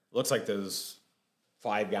 looks like those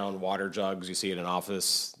 5-gallon water jugs you see at an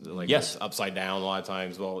office. Like Yes. it's upside down a lot of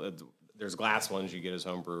times. Well, there's glass ones you get as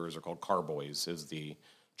home brewers are called carboys is the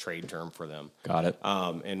trade term for them. Got it.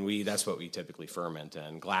 And that's what we typically ferment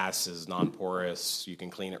in. Glass is non-porous. You can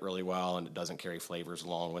clean it really well, and it doesn't carry flavors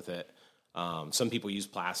along with it. Some people use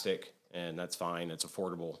plastic, and that's fine. It's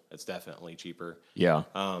affordable. It's definitely cheaper. Yeah.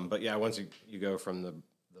 But yeah, once you go from the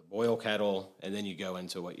boil kettle, and then you go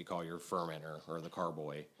into what you call your fermenter or the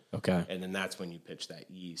carboy. Okay. And then that's when you pitch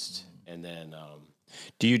that yeast. And then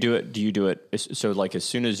Do you do it? So like as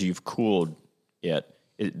soon as you've cooled it,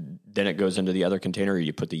 then it goes into the other container, or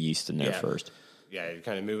you put the yeast in there first? Yeah, you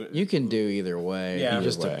kind of move it. You can do either way, Yeah,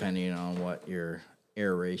 just either way. depending on what your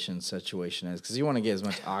aeration situation is, because you want to get as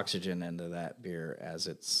much oxygen into that beer as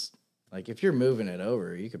it's like. If you're moving it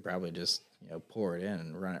over, you could probably just pour it in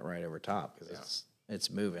and run it right over top because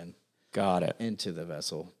it's moving Got it. into the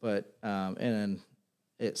vessel. But and then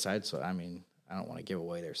I mean, I don't want to give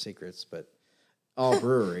away their secrets, but all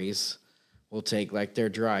breweries will take like their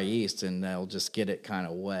dry yeast and they'll just get it kind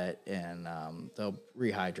of wet and they'll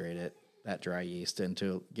rehydrate that dry yeast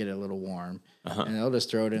to get it a little warm, and they'll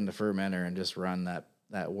just throw it in the fermenter and just run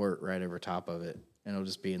that wort right over top of it, and it'll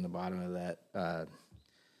just be in the bottom of that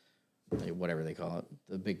whatever they call it,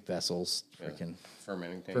 the big vessels, freaking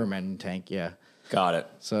fermenting tank. fermenting tank, yeah. Got it.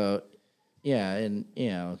 So, yeah, and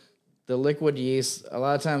the liquid yeast, a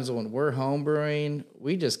lot of times when we're home brewing,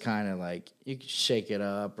 we just kind of like, you can shake it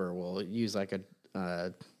up, or we'll use like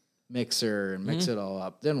a mixer and mix it all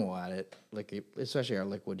up. Then we'll add it, like especially our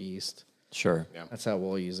liquid yeast. Sure. Yeah. That's how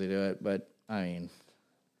we'll usually do it. But I mean,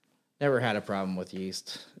 never had a problem with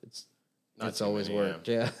yeast. It's always worked.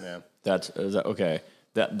 Yeah. Is that okay?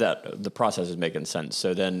 That the process is making sense.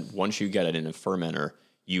 So then once you get it in a fermenter,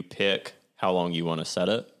 you pick how long you want to set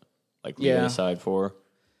it, like leave it aside for.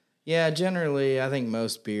 Yeah, generally, I think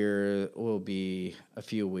most beer will be a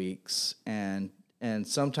few weeks, and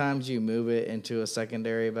sometimes you move it into a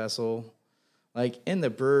secondary vessel. Like in the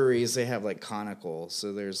breweries, they have like conical,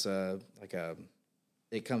 so there's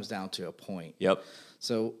it comes down to a point. Yep.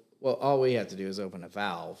 So, well, all we have to do is open a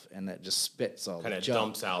valve, and that just spits all Kind the of junk.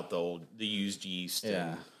 dumps out the used yeast. Yeah.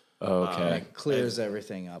 And, Okay. And it clears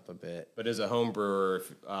everything up a bit. but as a home brewer,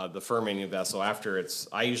 the fermenting vessel, after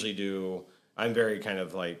I'm very kind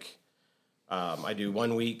of like, I do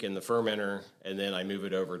 1 week in the fermenter, and then I move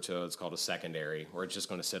it over to it's called a secondary, where it's just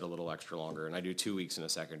going to sit a little extra longer. And I do 2 weeks in a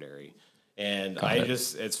secondary. And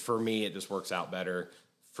for me, it just works out better.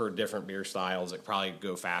 For different beer styles, it could probably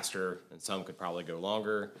go faster, and some could probably go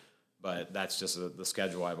longer. But that's just the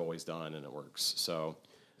schedule I've always done, and it works. So,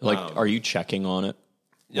 are you checking on it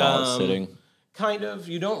while it's sitting? Kind of.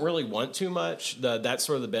 You don't really want too much. That's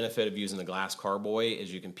sort of the benefit of using the glass carboy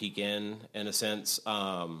is you can peek in a sense.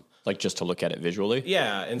 Like just to look at it visually?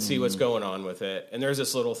 Yeah, and see what's going on with it. And there's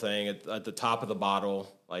this little thing at the top of the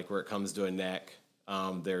bottle, like where it comes to a neck.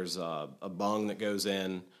 There's a bung that goes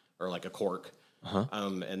in, or like a cork.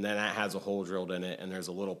 And then that has a hole drilled in it, and there's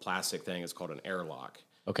a little plastic thing. It's called an airlock.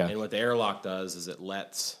 Okay. And what the airlock does is it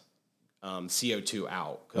lets CO2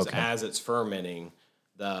 out, because as it's fermenting,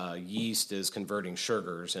 the yeast is converting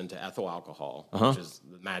sugars into ethyl alcohol, which is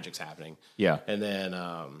the magic's happening. Yeah. And then,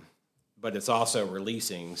 but it's also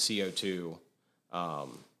releasing CO2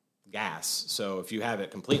 gas. So if you have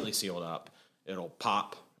it completely sealed up, it'll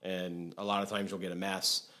pop, and a lot of times you'll get a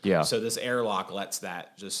mess. Yeah. So this airlock lets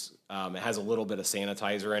that just, it has a little bit of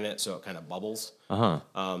sanitizer in it, so it kind of bubbles.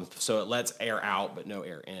 So it lets air out, but no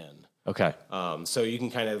air in. Okay. So you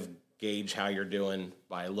can kind of gauge how you're doing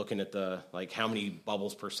by looking at how many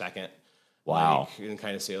bubbles per second. Wow. Like, you can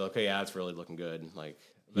kind of see, okay, yeah, it's really looking good.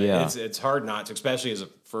 Yeah. It's hard not to, especially as a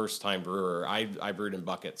first time brewer. I brewed in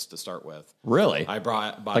buckets to start with. Really? I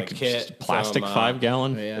bought like a kit, plastic from, 5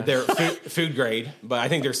 gallon. Yeah. They're food grade, but I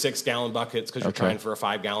think they're 6 gallon buckets because you're trying for a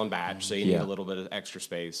 5 gallon batch, so you need a little bit of extra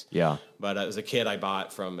space. Yeah. But as a kid, I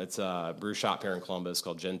bought it's a brew shop here in Columbus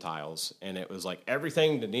called Gentiles, and it was like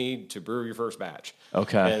everything to need to brew your first batch.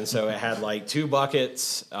 Okay. And so it had like 2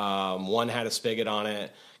 buckets. One had a spigot on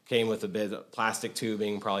it. Came with a bit of plastic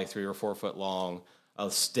tubing, probably 3 or 4 foot long. A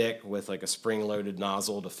stick with like a spring-loaded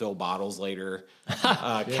nozzle to fill bottles later,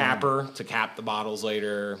 capper to cap the bottles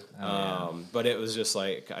later. But it was just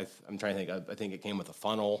like, I'm trying to think, I think it came with a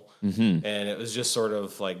funnel, and it was just sort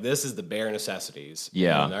of like, this is the bare necessities.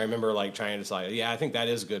 Yeah. And I remember like trying to decide, I think that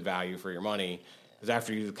is good value for your money, because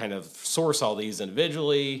after you kind of source all these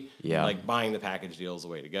individually, like buying the package deal is the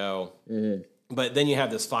way to go. But then you have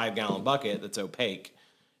this 5 gallon bucket that's opaque.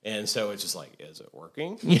 And so it's just like, is it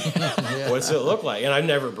working? What's it look like? And I've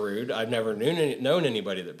never brewed. I've never known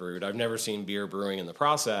anybody that brewed. I've never seen beer brewing in the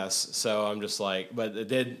process. So I'm just like, but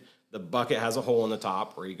the bucket has a hole in the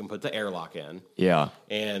top where you can put the airlock in. Yeah.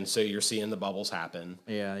 And so you're seeing the bubbles happen.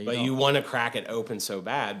 Yeah. You want to crack it open so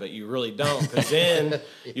bad, but you really don't. Because then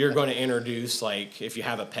you're going to introduce, like, if you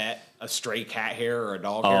have a pet, a stray cat hair or a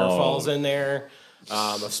dog hair falls in there.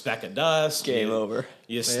 A speck of dust. Game over.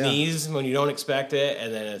 You sneeze when you don't expect it,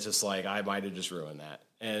 and then it's just like, I might have just ruined that.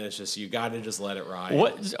 And it's just, you got to just let it ride.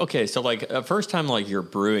 Okay, so like first time like you're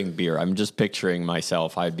brewing beer, I'm just picturing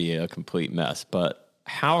myself, I'd be a complete mess. But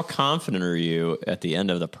how confident are you at the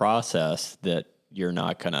end of the process that you're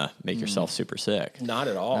not going to make yourself super sick? Not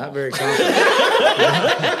at all. Not very confident.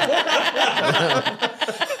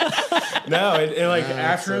 No, and like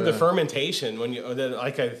after the fermentation, when you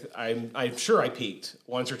like, I'm sure I peaked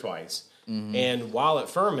once or twice, and while it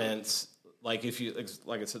ferments, like if you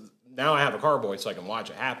like I said, now I have a carboy so I can watch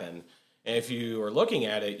it happen, and if you are looking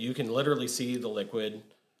at it, you can literally see the liquid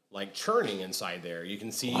like churning inside there. You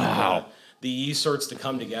can see the yeast starts to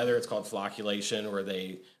come together. It's called flocculation, where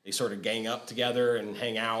they sort of gang up together and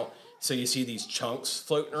hang out. So you see these chunks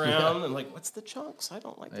floating around, and like, what's the chunks? I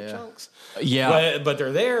don't like the chunks. Yeah, but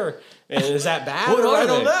they're there, and is that bad? I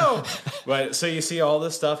don't know. But so you see all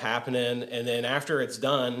this stuff happening, and then after it's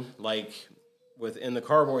done, like within the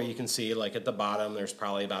carboy, you can see like at the bottom, there's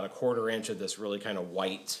probably about a 1/4 inch of this really kind of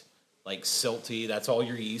white, like silty. That's all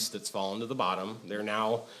your yeast that's fallen to the bottom. They're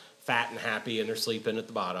now fat and happy, and they're sleeping at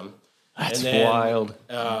the bottom. That's And then, wild.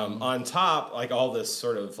 On top, like all this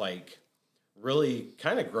sort of like really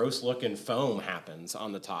kind of gross looking foam happens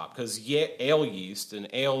on the top because ale yeast and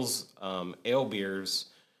ale beers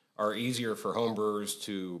are easier for home brewers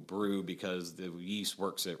to brew because the yeast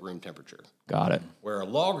works at room temperature. Got it. Where a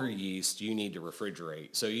lager yeast, you need to refrigerate.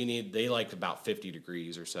 So they like about 50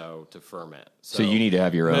 degrees or so to ferment. So you need to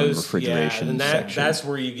have your own refrigeration and section. that's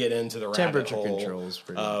where you get into the Temperature rabbit hole control is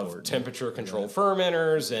pretty of important. temperature control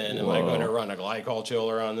fermenters, and am I going to run a glycol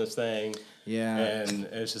chiller on this thing? Yeah. And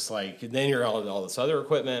it's just like, then you're on all this other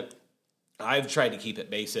equipment. I've tried to keep it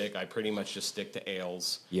basic. I pretty much just stick to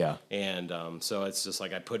ales. Yeah. And so it's just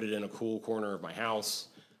like I put it in a cool corner of my house.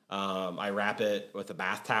 I wrap it with a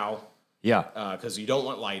bath towel Yeah. because you don't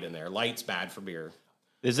want light in there. Light's bad for beer.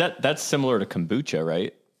 That's similar to kombucha,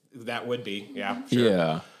 right? That would be, yeah. Sure.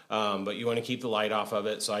 Yeah. But you want to keep the light off of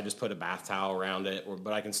it, so I just put a bath towel around it,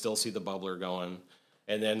 but I can still see the bubbler going.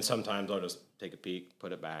 And then sometimes I'll just take a peek,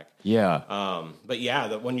 put it back. Yeah. But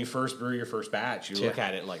yeah, when you first brew your first batch, you look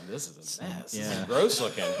at it like, this is a mess. This is Yeah. gross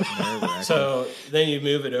looking. So then you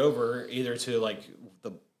move it over either to like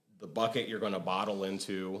the bucket you're going to bottle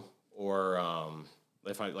into, or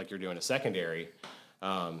like you're doing a secondary,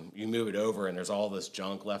 you move it over and there's all this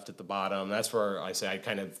junk left at the bottom. That's where I say I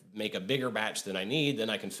kind of make a bigger batch than I need. Then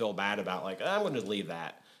I can feel bad about like, I'm going to leave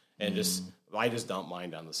that and I just dump mine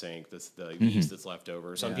down the sink. The yeast that's left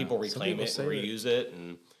over. Some people reclaim it and reuse it,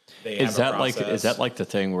 and they have a process. Is that like the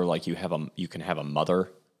thing where like you can have a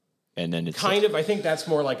mother, and then it's kind of? I think that's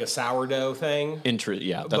more like a sourdough thing.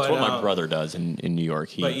 Yeah, that's But, what my brother does in New York.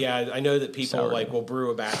 But yeah, I know that people Sourdough. like will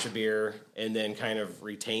brew a batch of beer and then kind of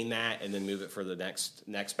retain that and then move it for the next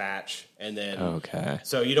batch, and then Okay.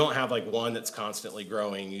 So you don't have like one that's constantly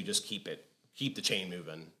growing. You just keep the chain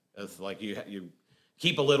moving. It's like you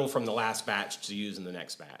keep a little from the last batch to use in the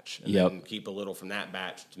next batch, and then keep a little from that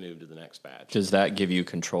batch to move to the next batch. Does that give you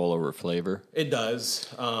control over flavor? It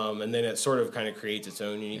does, and then it sort of kind of creates its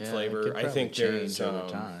own unique flavor. I think there's over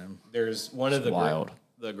time. There's one of the wild.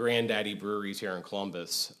 The granddaddy breweries here in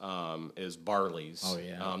Columbus is Barley's. Oh,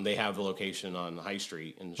 yeah. They have a location on High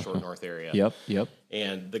Street in the Short North area. Yep.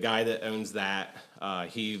 And the guy that owns that,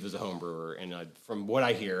 he was a home brewer, and from what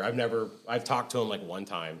I hear, I've talked to him like one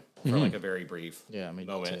time for like a very brief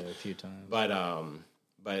moment. Too, a few times.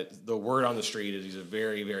 But the word on the street is he's a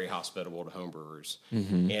very, very hospitable to home brewers,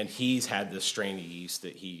 and he's had this strain of yeast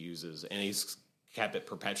that he uses, and he's kept it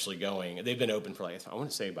perpetually going. They've been open for like, I want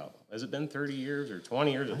to say about, has it been 30 years or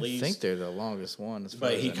 20 years at least? I think they're the longest one.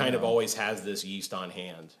 But he kind of always has this yeast on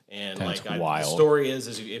hand. And That's like wild. The story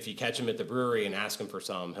is if you catch him at the brewery and ask him for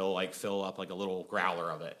some, he'll like fill up like a little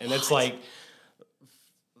growler of it. And it's like,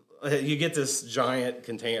 you get this giant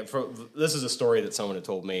container. This is a story that someone had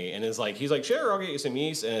told me. And it's like, he's like, sure, I'll get you some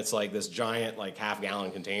yeast. And it's like this giant like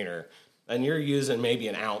half-gallon container. And you're using maybe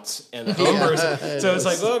an ounce, and the homebrews. So it's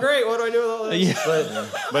like, well, great. What do I do with all this? Yeah.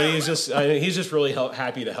 But he's just really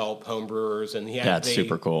happy to help homebrewers, and That's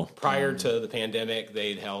super cool. Prior to the pandemic,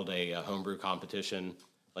 they'd held a homebrew competition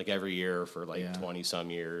like every year for like 20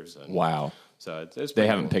 some years. And Wow. So it's They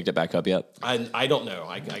haven't picked it back up yet. I don't know.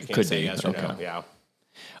 I can't Could say be. yes or Okay. no. Yeah.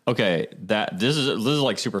 Okay, this is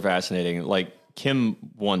like super fascinating. Like Kim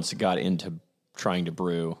once got into trying to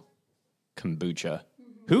brew kombucha.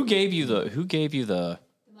 Who gave you the The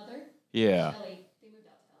mother? Yeah. Ellie. They moved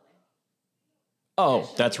out to LA. Oh,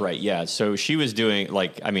 that's right. Yeah. So she was doing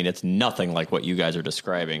like, I mean, it's nothing like what you guys are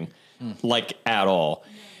describing, like at all.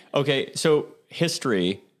 Okay. So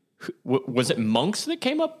history, was it monks that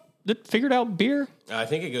came up that figured out beer? I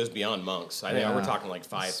think it goes beyond monks. I think we're talking like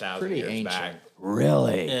 5,000 pretty years ancient. back.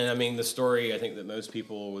 Really? And I mean, the story I think that most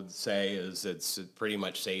people would say is it pretty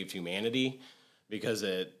much saved humanity because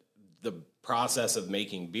the process of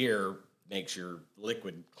making beer makes your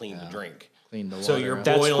liquid clean to drink. Clean the So water you're out.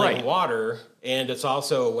 That's boiling right. water, and it's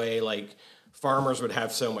also a way like farmers would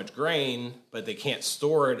have so much grain, but they can't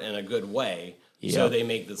store it in a good way. So Yep. they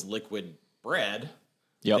make this liquid bread.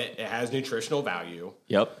 Yep. It has nutritional value.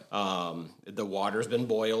 Yep. The water's been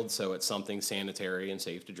boiled, so it's something sanitary and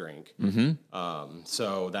safe to drink.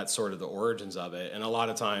 So that's sort of the origins of it. And a lot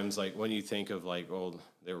of times, like when you think of like, well,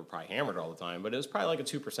 they were probably hammered all the time, but it was probably like a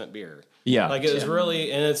 2% beer. Yeah. Like it was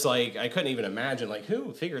really, and it's like, I couldn't even imagine like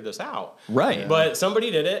who figured this out. Right. But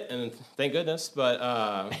somebody did it, and thank goodness. But,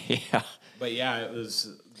 Yeah. it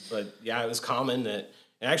was common that,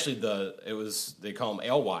 and actually they call them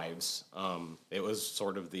alewives. It was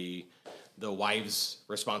sort of the wife's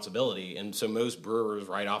responsibility. And so most brewers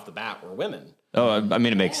right off the bat were women. Oh, I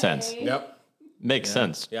mean, it makes sense. Yep. Makes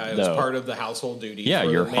sense. Yeah, it was though. part of the household duties. Yeah,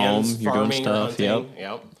 where you're the man's home, you're doing farming or stuff, hunting.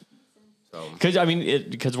 Yep. So Because I mean,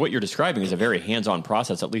 because what you're describing is a very hands-on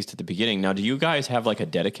process, at least at the beginning. Now, do you guys have like a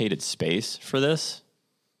dedicated space for this?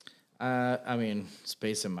 I mean,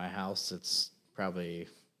 space in my house. It's probably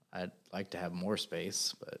I'd like to have more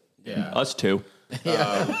space, but yeah, Us too.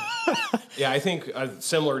 yeah. I think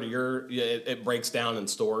similar to it breaks down in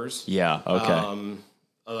stores. Yeah. Okay.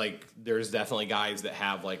 Like there's definitely guys that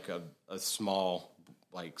have like a small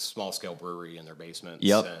scale brewery in their basements.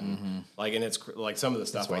 Yep. And and it's like some of the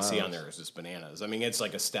stuff I see on there is just bananas. I mean, it's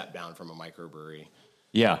like a step down from a microbrewery.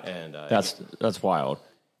 Yeah. And that's wild.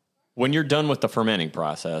 When you're done with the fermenting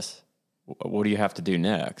process, what do you have to do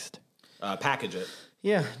next? Package it.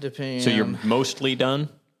 yeah, depending. So you're mostly done.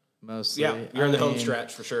 mostly. Yeah, you're in the home mean,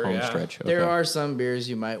 stretch for sure. Home yeah. stretch. Okay. There are some beers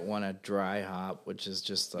you might want to dry hop, which is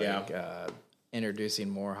just like Yeah. introducing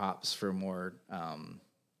more hops for more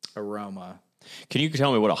aroma. Can you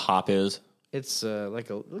tell me what a hop is? It's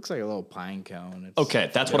looks like a little pine cone. It's,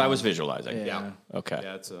 Okay, that's what I was visualizing. Yeah. Okay.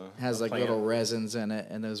 Yeah, it's has a like plant. little resins in it,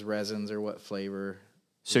 and those resins are what flavor.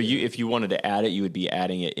 So if you wanted to add it, you would be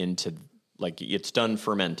adding it into like it's done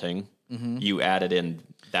fermenting. You add it in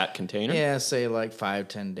that container. Yeah, say like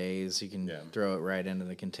 5-10 days. You can Yeah. throw it right into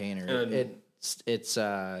the container. And- It's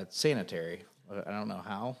sanitary. I don't know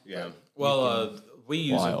how. Yeah. Well, we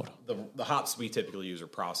use Wild. the hops we typically use are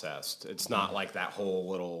processed. It's not like that whole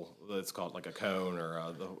little. It's called like a cone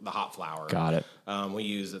or the hop flour. Got it. We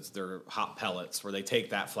use their hop pellets where they take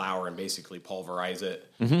that flour and basically pulverize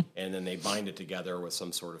it, and then they bind it together with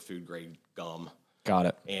some sort of food grade gum, Got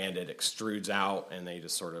it. and it extrudes out, and they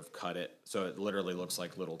just sort of cut it so it literally looks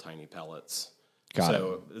like little tiny pellets. Got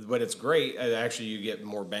But it's great. Actually, you get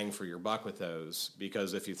more bang for your buck with those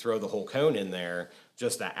because if you throw the whole cone in there,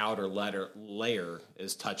 just that outer layer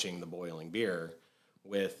is touching the boiling beer.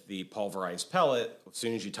 With the pulverized pellet, as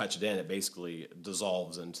soon as you touch it in, it basically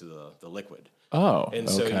dissolves into the liquid. Oh, And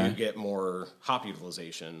so okay. you get more hop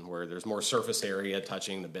utilization where there's more surface area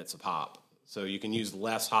touching the bits of hop. So you can use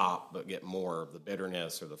less hop but get more of the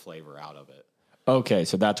bitterness or the flavor out of it. Okay,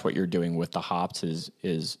 so that's what you're doing with the hops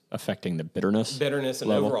is affecting the bitterness Bitterness and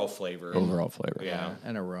level? overall flavor. Overall flavor. Yeah.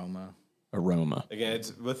 An aroma. Aroma. Again,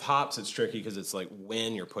 with hops, it's tricky because it's like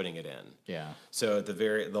when you're putting it in. Yeah. So at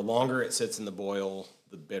the longer it sits in the boil,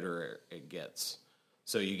 the bitter it gets.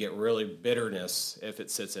 So you get really bitterness if it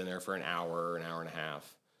sits in there for an hour and a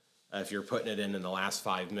half. If you're putting it in the last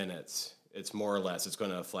 5 minutes, it's more or less it's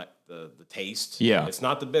going to affect the taste. Yeah. It's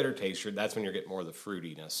not the bitter taste. That's when you're getting more of the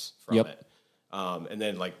fruitiness from Yep. it. And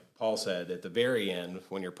then, like Paul said, at the very end,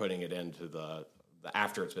 when you're putting it into the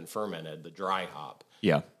after it's been fermented, the dry hop.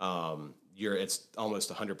 Yeah. It's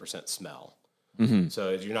almost 100% smell. Mm-hmm.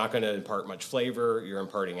 So you're not going to impart much flavor. You're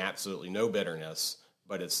imparting absolutely no bitterness,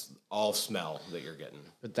 but it's all smell that you're getting.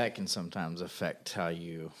 But that can sometimes affect how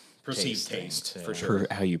you Perceived things, taste, yeah. for sure.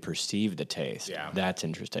 How you perceive the taste. Yeah. That's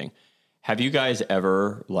interesting. Have you guys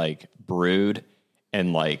ever like brewed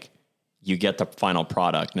and like you get the final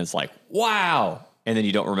product and it's like, wow, and then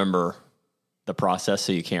you don't remember the process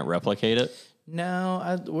so you can't replicate it?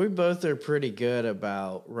 No, we both are pretty good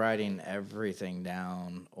about writing everything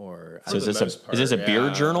down. So is the this most is this a part, beer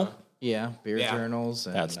yeah. journal? Beer Yeah. journals.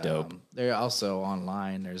 And, That's dope. They're also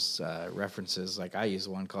online. There's references. Like I use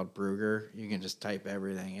one called Brugger. You can just type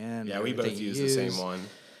everything in. Yeah, we both everything you use the use, same one.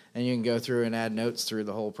 and you can go through and add notes through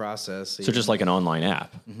the whole process. So just like an online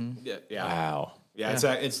app. Yeah, yeah. Wow. Yeah,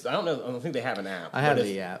 it's. I don't think they have an app. I have but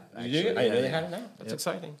the app. You Actually. do? I Yeah, know they yeah. had an app. That's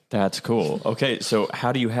exciting. That's cool. Okay, so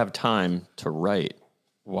how do you have time to write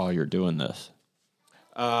while you're doing this?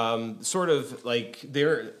 Sort of like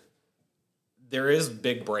there is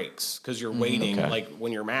big breaks because you're waiting. Okay. Like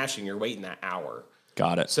when you're mashing, you're waiting that hour.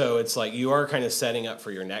 Got it. So it's like you are kind of setting up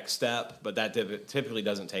for your next step, but that typically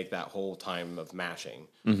doesn't take that whole time of mashing.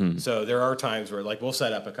 So there are times where like we'll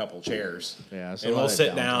set up a couple chairs, Yeah, so and a lot we'll of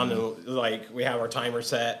sit down downtime. and like we have our timer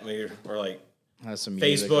set. And we're like Has some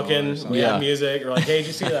music on or Facebooking, something. we Yeah. have music. We're like, hey, did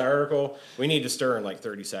you see that article? We need to stir in like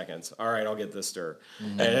 30 seconds. All right, I'll get this stir.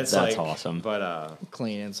 And it's That's like awesome. But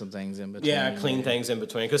Cleaning some things in between. yeah, clean things in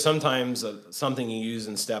between because sometimes something you use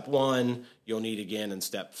in step 1, you'll need again in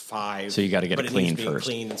step 5. So you gotta get but it it needs clean to be first.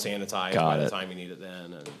 cleaned and sanitized Got by the it. time you need it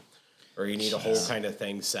then, or you need a whole kind of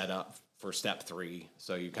thing set up for step 3.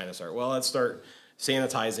 So you kind of start. Well, let's start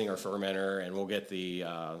sanitizing our fermenter, and we'll get the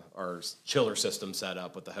our chiller system set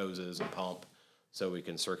up with the hoses and pump, so we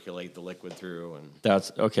can circulate the liquid through. And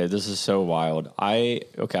That's okay. This is so wild. I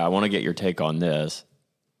want to get your take on this.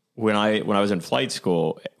 When I was in flight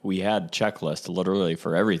school, we had checklists literally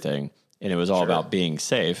for everything, and it was all about being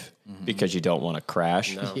safe because you don't want to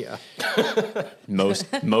crash. Yeah.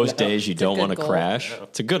 Most days you don't want to good goal. crash.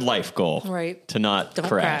 It's a good life goal, Right. To not Don't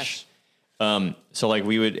crash. So like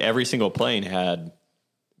every single plane had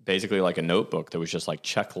basically like a notebook that was just like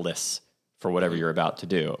checklists for whatever you're about to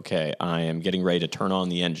do. Okay, I am getting ready to turn on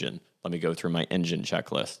the engine. Let me go through my engine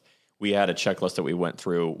checklist. We had a checklist that we went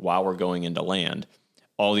through while we're going into land.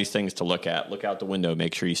 All these things to look at. Look out the window.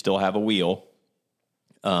 Make sure you still have a wheel,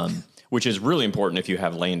 which is really important if you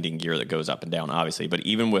have landing gear that goes up and down, obviously. But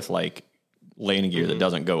even with like landing gear that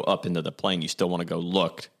doesn't go up into the plane, you still want to go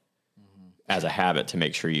look as a habit to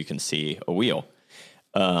make sure you can see a wheel.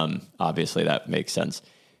 Obviously, that makes sense.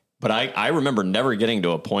 But I remember never getting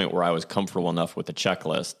to a point where I was comfortable enough with the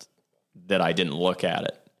checklist that I didn't look at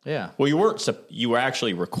it. Yeah. Well, you were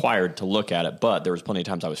actually required to look at it, but there was plenty of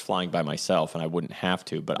times I was flying by myself and I wouldn't have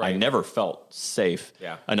to, but I never felt safe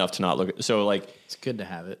enough to not look at. So like, It's good to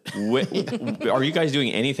have it. are you guys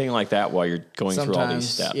doing anything like that while you're going through all these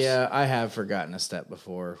steps? Yeah, I have forgotten a step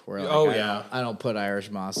before. Where like, I don't put Irish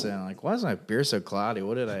moss in. I'm like, why is my beer so cloudy?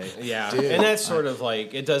 What did I do? And that's sort of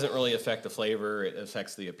like, it doesn't really affect the flavor. It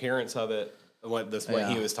affects the appearance of it. What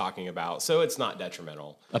he was talking about. So it's not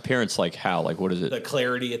detrimental. Appearance like how? Like what is it? The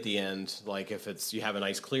clarity at the end. Like if you have a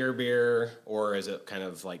nice clear beer, or is it kind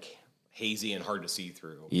of like hazy and hard to see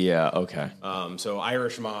through? Yeah, okay. So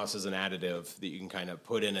Irish moss is an additive that you can kind of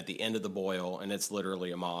put in at the end of the boil, and it's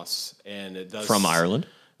literally a moss. And it does... From Ireland?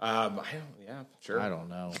 Yeah, sure. I don't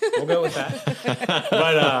know. We'll go with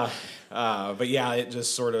that. But yeah, it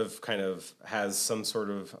just sort of kind of has some sort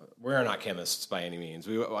of. We're not chemists by any means.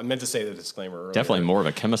 I meant to say the disclaimer earlier. Definitely more of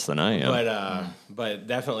a chemist than I am. But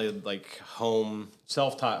definitely like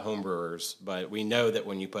self-taught home brewers. But we know that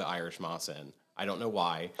when you put Irish moss in, I don't know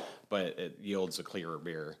why, but it yields a clearer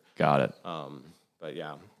beer. Got it. But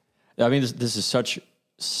yeah, I mean, this is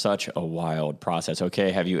such a wild process. Okay,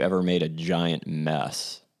 have you ever made a giant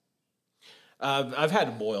mess? I've had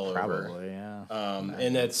to boil over. Probably, yeah.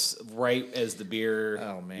 And it's right as the beer.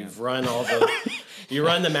 Oh, man. You've run you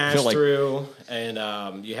run the mash through,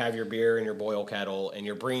 and you have your beer in your boil kettle, and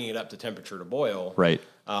you're bringing it up to temperature to boil. Right.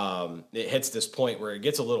 It hits this point where it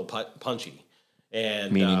gets a little punchy,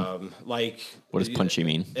 and Meaning? like What does punchy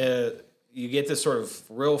mean? You get this sort of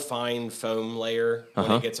real fine foam layer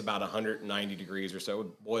when it gets about 190 degrees or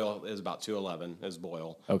so. Boil is about 211 is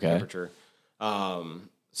boil temperature.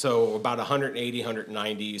 So about 180,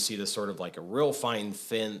 190, you see this sort of like a real fine,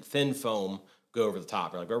 thin foam go over the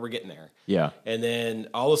top. You're like, oh, we're getting there. Yeah. And then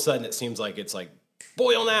all of a sudden it seems like it's like,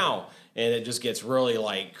 boil now. And it just gets really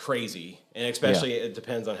like crazy. And especially it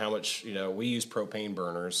depends on how much, we use propane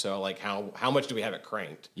burners. So like how much do we have it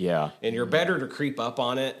cranked? Yeah. And you're better to creep up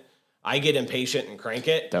on it. I get impatient and crank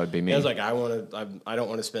it. That would be me. I was like, I don't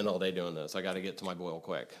want to spend all day doing this. I got to get to my boil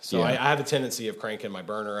quick. So I have a tendency of cranking my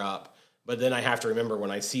burner up. But then I have to remember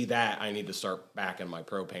when I see that, I need to start backing my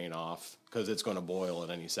propane off because it's going to boil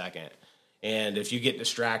at any second. And if you get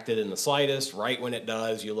distracted in the slightest, right when it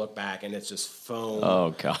does, you look back and it's just foam.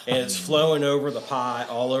 Oh, God. And it's flowing over the pot,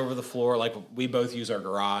 all over the floor. Like we both use our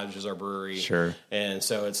garage as our brewery. Sure. And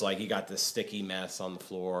so it's like you got this sticky mess on the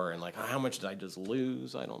floor and like, how much did I just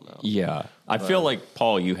lose? I don't know. Yeah. I feel like,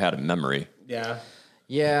 Paul, you had a memory. Yeah.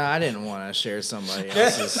 Yeah, I didn't want to share somebody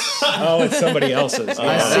else's. Oh, it's somebody else's.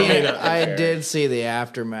 I did see the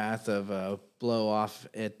aftermath of a blow off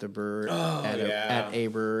at the brewery at a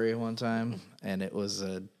brewery one time, and it was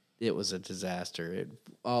a disaster.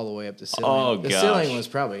 All the way up the ceiling. Oh, the gosh. ceiling was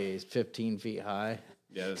probably 15 feet high.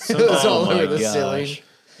 Yeah, It was all my over the gosh. ceiling.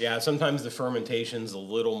 Yeah, sometimes the fermentation's a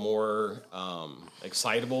little more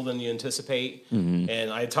excitable than you anticipate.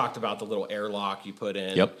 And I talked about the little airlock you put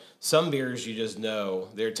in. Yep. Some beers you just know,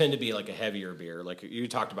 they tend to be like a heavier beer. Like you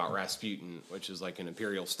talked about Rasputin, which is like an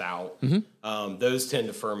imperial stout. Those tend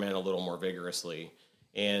to ferment a little more vigorously.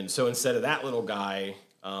 And so instead of that little guy,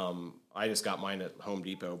 I just got mine at Home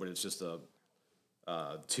Depot, but it's just a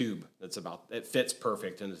tube it fits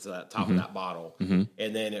perfect into that top of that bottle,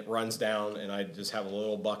 and then it runs down, and I just have a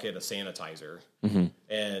little bucket of sanitizer,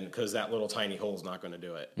 and because that little tiny hole is not going to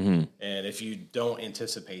do it, and if you don't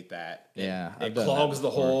anticipate that, it clogs the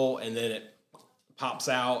hole, and then it pops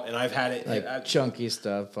out, and I've had it Like chunky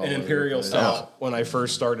stuff. all an over imperial the place. stout when I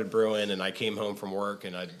first started brewing, and I came home from work,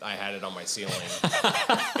 and I had it on my ceiling,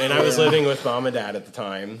 and I was living with mom and dad at the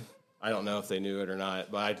time. I don't know if they knew it or not,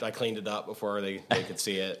 but I cleaned it up before they could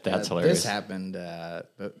see it. That's hilarious. This happened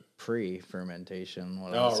pre-fermentation.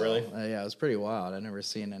 Oh, really? Yeah, it was pretty wild. I've never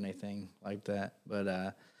seen anything like that.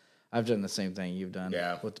 But I've done the same thing you've done.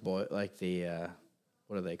 Yeah. With the boy, like the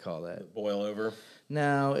what do they call that? Boil over.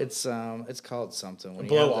 No, it's called something. When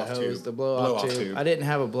blow you have off the hose, tube. the blow off Blow-off tube. tube. I didn't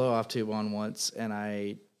have a blow off tube on once, and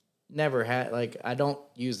I never had I don't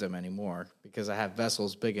use them anymore because I have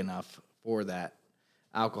vessels big enough for that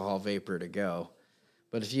alcohol vapor to go.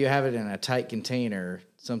 But if you have it in a tight container,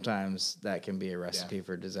 sometimes that can be a recipe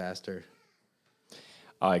for disaster.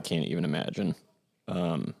 I can't even imagine.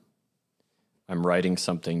 I'm writing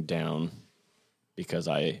something down because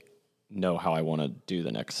I know how I want to do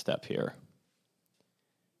the next step here.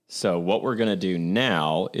 So what we're going to do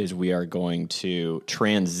now is we are going to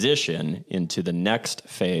transition into the next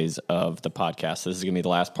phase of the podcast. This is going to be the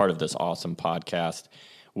last part of this awesome podcast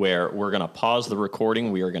where we're going to pause the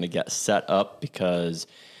recording. We are going to get set up because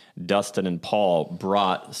Dustin and Paul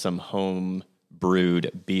brought some home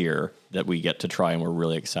brewed beer that we get to try, and we're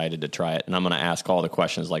really excited to try it. And I'm going to ask all the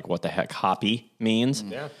questions like what the heck hoppy means.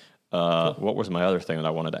 Yeah. What was my other thing that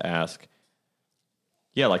I wanted to ask?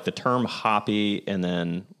 Yeah, like the term hoppy, and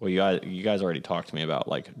then you guys already talked to me about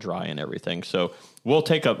like dry and everything. So we'll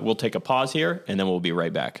take a pause here, and then we'll be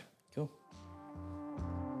right back. Cool.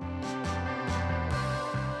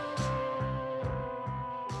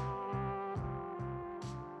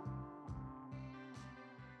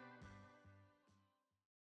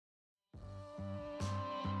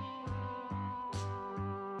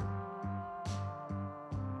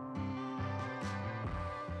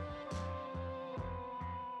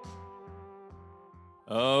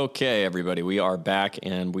 Okay, everybody, we are back,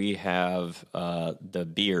 and we have the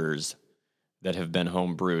beers that have been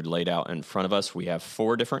home brewed laid out in front of us. We have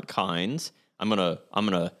 4 different kinds. I'm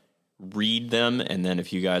gonna read them, and then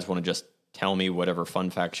if you guys want to just tell me whatever fun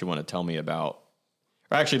facts you want to tell me about.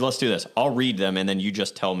 Or actually, let's do this. I'll read them, and then you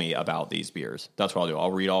just tell me about these beers. That's what I'll do.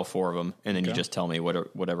 I'll read all 4 of them, and then you just tell me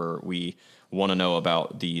whatever we want to know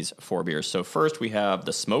about these 4 beers. So first, we have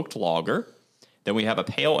the smoked lager. Then we have a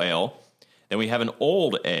pale ale. Then we have an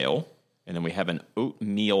old ale, and then we have an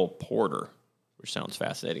oatmeal porter, which sounds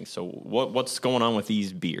fascinating. So what's going on with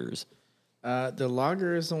these beers? The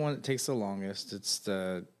lager is the one that takes the longest. It's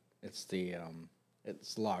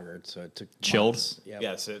lagered, so it took Chilled? months. Yep.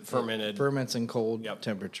 Yes, it fermented. Ferments in cold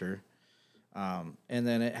temperature. And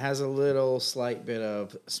then it has a little slight bit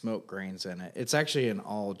of smoked grains in it. It's actually an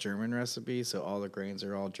all German recipe, so all the grains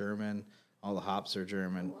are all German, all the hops are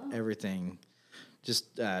German, everything.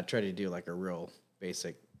 Just try to do like a real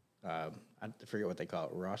basic, I forget what they call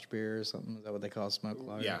it, Rausch beer or something. Is that what they call smoked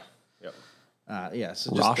lager? Yeah. Yep. Yeah.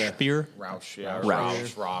 So Rausch just beer? Rausch. Yeah.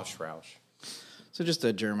 Rausch. Rausch. So just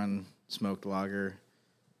a German smoked lager.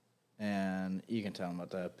 And you can tell them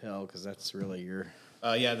about the pale because that's really your...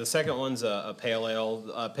 Yeah, the second one's a pale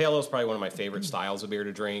ale. Pale ale is probably one of my favorite styles of beer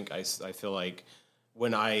to drink. I feel like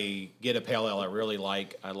when I get a pale ale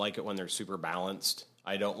I like it when they're super balanced.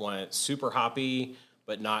 I don't want it super hoppy,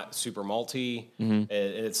 but not super malty. Mm-hmm.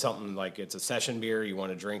 It's something like it's a session beer. You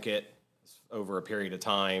want to drink it over a period of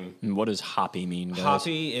time. And what does hoppy mean, guys?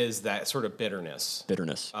 Hoppy is that sort of bitterness.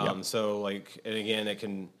 Bitterness. Yep. So like, and again, it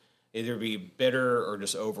can either be bitter or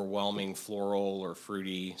just overwhelming floral or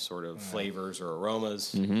fruity sort of flavors or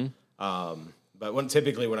aromas. Mm-hmm. But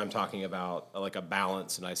typically when I'm talking about like a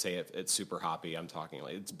balance and I say it's super hoppy, I'm talking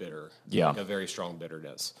like it's bitter. Yeah. Like a very strong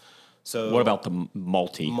bitterness. So what about the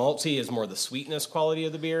malty? Malty is more the sweetness quality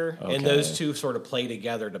of the beer, and those two sort of play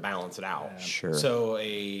together to balance it out. Sure. So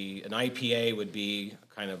an IPA would be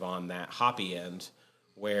kind of on that hoppy end,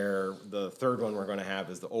 where the third one we're going to have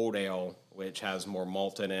is the old ale, which has more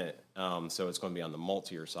malt in it. So it's going to be on the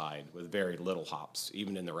maltier side with very little hops.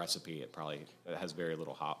 Even in the recipe, it has very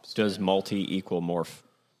little hops. Does malty equal more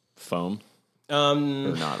foam? Or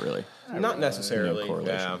not really? Not necessarily. No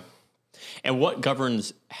correlation. Yeah. And what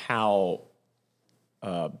governs how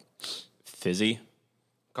fizzy?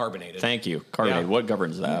 Carbonated. Thank you. Carbonated. Yeah. What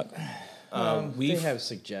governs that? they have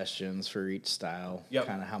suggestions for each style,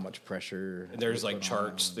 kind of how much pressure. And there's like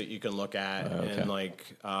charts that you can look at, and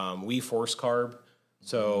like we force carb.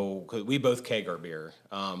 So 'cause we both keg our beer.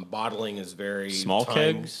 Bottling is very Small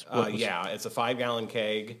kegs? Yeah, it's a 5-gallon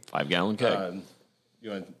keg. 5-gallon keg. You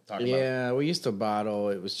want to talk about? Yeah, we used to bottle.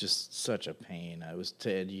 It was just such a pain.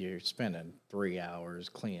 You're spending 3 hours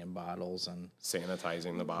cleaning bottles and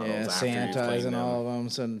Sanitizing the bottles. yeah, after you've cleaned sanitizing them. all of them.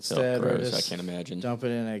 So instead, gross, we I just can't imagine. dump it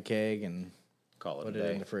in a keg and Call it put a it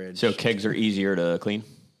day. in the fridge. So kegs are easier to clean?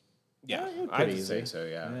 Yeah, I pretty would say easy. so.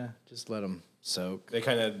 Yeah. Yeah, just let them soak. They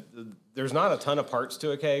kind of there's not a ton of parts to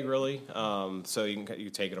a keg really, so you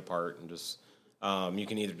take it apart and just you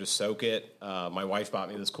can either just soak it. My wife bought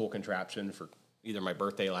me this cool contraption for either my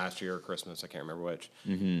birthday last year or Christmas. I can't remember which.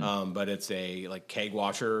 But it's a like keg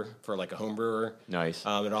washer for like a home brewer. Nice.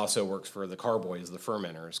 It also works for the carboys, the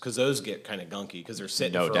fermenters, because those get kind of gunky because they're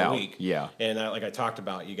sitting No for doubt. a week. Yeah. And like I talked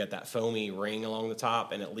about, you get that foamy ring along the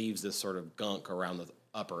top, and it leaves this sort of gunk around the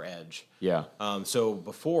upper edge. Yeah. So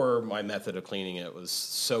before, my method of cleaning it was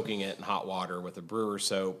soaking it in hot water with a brewer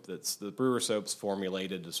soap. The brewer soap's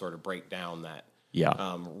formulated to sort of break down that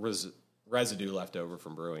Yeah. Residue left over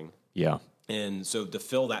from brewing. Yeah. And so to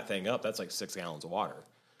fill that thing up, that's like 6 gallons of water.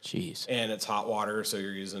 Jeez. And it's hot water, so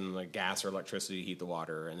you're using like gas or electricity to heat the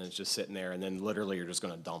water, and it's just sitting there, and then literally you're just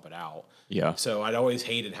going to dump it out. Yeah. So I'd always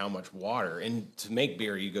hated how much water, and to make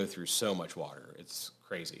beer, you go through so much water. It's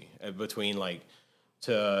crazy. Between like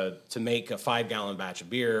to make a 5-gallon batch of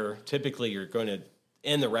beer, typically you're going to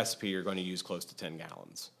in the recipe you're going to use close to 10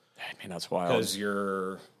 gallons. I mean, that's wild. Because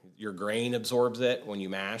your grain absorbs it when you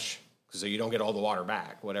mash, so you don't get all the water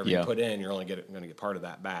back. Whatever you put in, you're only going to get part of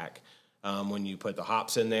that back. When you put the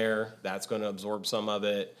hops in there, that's going to absorb some of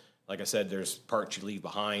it. Like I said, there's parts you leave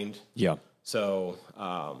behind. Yeah. So,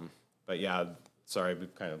 but yeah, sorry, we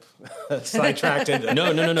kind of sidetracked into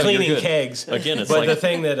No, cleaning you're good. kegs. Again, it's but like the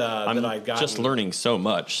thing that I'm that I got just learning so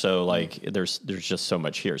much. So like, there's just so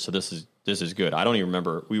much here. So this is good. I don't even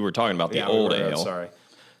remember. We were talking about the old ale. Sorry.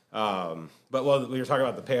 But we were talking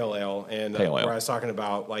about the pale ale, and Pale ale. where I was talking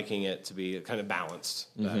about liking it to be kind of balanced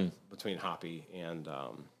between hoppy and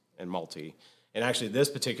malty. And actually, this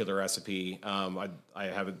particular recipe, I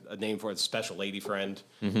have a name for it, it's Special Lady Friend,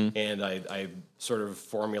 and I sort of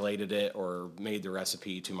formulated it or made the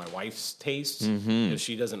recipe to my wife's taste, because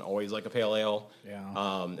she doesn't always like a pale ale.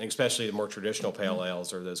 Yeah. And especially the more traditional pale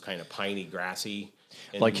ales are those kind of piney, grassy.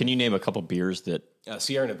 And, Like, can you name a couple beers that?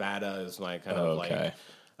 Sierra Nevada is my kind of Okay.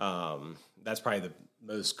 like, that's probably the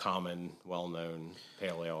most common, well-known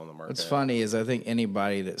pale ale on the market. What's funny is I think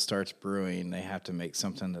anybody that starts brewing, they have to make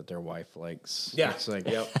something that their wife likes. Yeah. It's like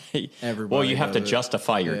Yep. everybody. Well, you have to does it.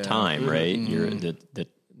 justify your time, right? Your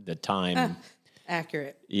the time.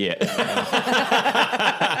 Accurate. Yeah.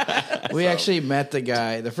 We actually met the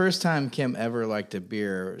guy. The first time Kim ever liked a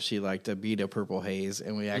beer, she liked a Beta Purple Haze,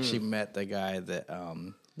 and we actually met the guy that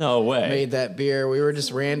No way. made that beer. We were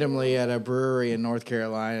just randomly at a brewery in North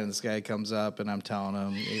Carolina, and this guy comes up, and I'm telling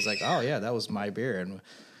him, he's like, "Oh yeah, that was my beer," and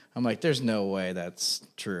I'm like, "There's no way that's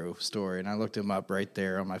true story." And I looked him up right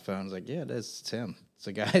there on my phone. I was like, "Yeah, it is. It's him. It's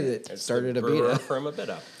the guy that started a brewer Beta." from a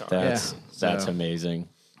Beta. That's Yeah, that's so- amazing.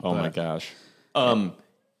 Oh my but- gosh.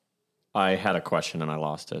 I had a question and I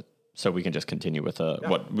lost it. So we can just continue with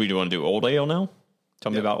what we do want to do. Old ale now? Tell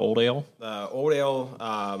me about old ale. Old ale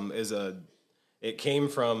it came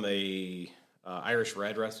from a Irish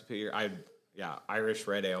red recipe. Irish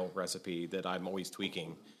red ale recipe that I'm always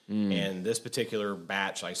tweaking. And this particular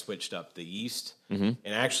batch, I switched up the yeast. And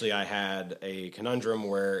actually, I had a conundrum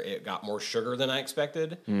where it got more sugar than I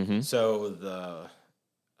expected. So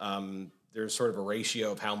there's sort of a ratio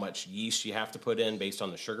of how much yeast you have to put in based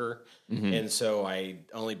on the sugar. And so I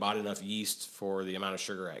only bought enough yeast for the amount of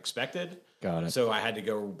sugar I expected. Got it. So I had to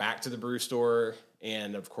go back to the brew store,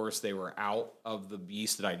 and of course they were out of the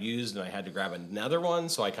yeast that I'd used, and I had to grab another one.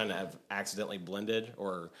 So I kind of have accidentally blended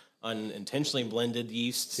or unintentionally blended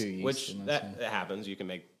yeast, Two yeast which in that happens. You can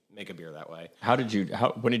make a beer that way.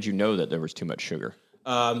 When did you know that there was too much sugar?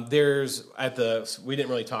 We didn't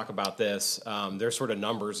really talk about this. There's sort of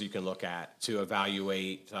numbers you can look at to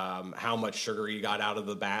evaluate how much sugar you got out of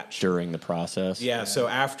the batch During the process? Yeah. So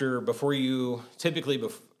at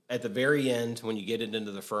the very end, when you get it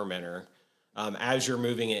into the fermenter, as you're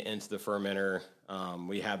moving it into the fermenter,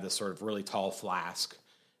 we have this sort of really tall flask,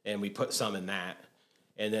 and we put some in that.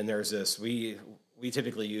 And then there's this, we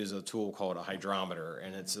typically use a tool called a hydrometer,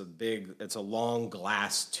 and it's a long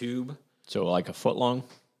glass tube. So like a foot long?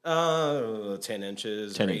 10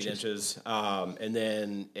 inches, 10 or 8 inches. inches. And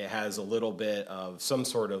then it has a little bit of some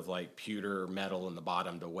sort of like pewter metal in the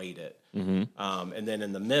bottom to weight it. And then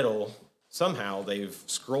in the middle, somehow they've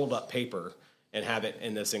scrolled up paper and have it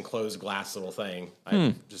in this enclosed glass little thing.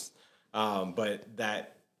 But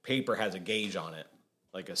that paper has a gauge on it,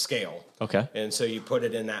 like a scale. Okay. And so you put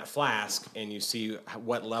it in that flask and you see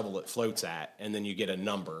what level it floats at, and then you get a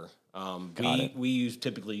number. We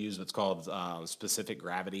typically use what's called specific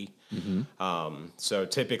gravity. So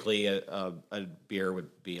typically a beer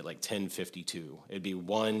would be at like 1052. It'd be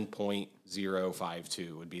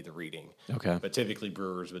 1.052 would be the reading. Okay. But typically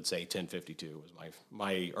brewers would say 1052 was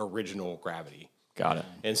my original gravity. Got it.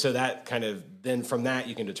 And so that then from that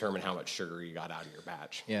you can determine how much sugar you got out of your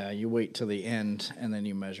batch. Yeah, you wait till the end and then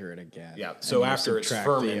you measure it again. Yeah, And so you after it's subtract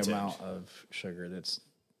fermented. the amount of sugar that's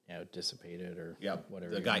dissipated or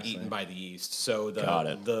whatever. The you got wanna eaten say. by the yeast. So Got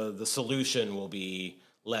it. the solution will be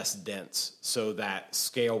less dense, so that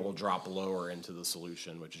scale will drop lower into the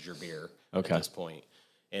solution, which is your beer Okay. at this point.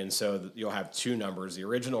 And so you'll have two numbers, the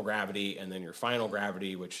original gravity and then your final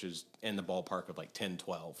gravity, which is in the ballpark of like 10,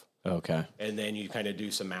 12. Okay. And then you kind of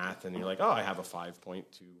do some math and you're like, oh, I have a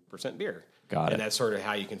 5.2% beer. Got it. And that's sort of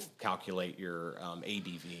how you can calculate your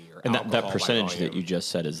ABV or And alcohol that by percentage volume. that you just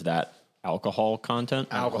said, is that alcohol content?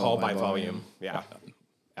 Alcohol by volume. Yeah.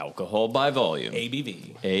 Alcohol by volume.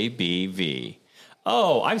 ABV. ABV.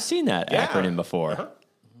 Oh, I've seen that Yeah. acronym before. Uh-huh.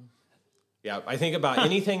 Yeah, I think about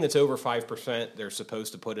anything that's over 5%, they're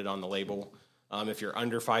supposed to put it on the label. If you're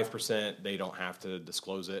under 5%, they don't have to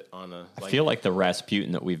disclose it on a. I feel like the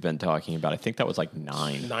Rasputin that we've been talking about, I think that was like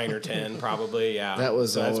 9. 9 or 10, probably. Yeah, That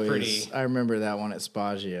was so always. that's pretty. I remember that one at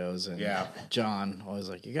Spaggio's, and Yeah. John was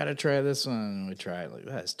like, "You got to try this one." And we tried. Like,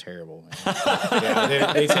 that's terrible, man.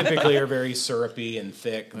 Yeah, they typically are very syrupy and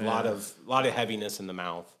thick. A lot of heaviness in the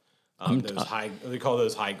mouth. Those they call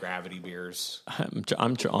those high gravity beers.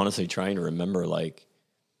 I'm honestly trying to remember, like,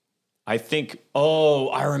 I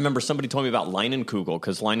remember somebody told me about Leinenkugel,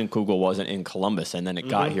 because Leinenkugel wasn't in Columbus, and then it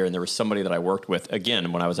got here, and there was somebody that I worked with,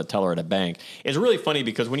 again, when I was a teller at a bank. It's really funny,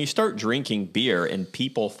 because when you start drinking beer and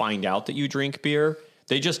people find out that you drink beer,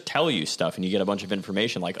 they just tell you stuff, and you get a bunch of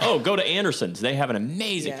information, like, oh, go to Anderson's. They have an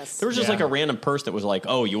amazing... Yes. There was just like a random person that was like,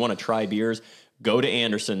 oh, you want to try beers? Go to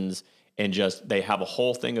Anderson's, and just, they have a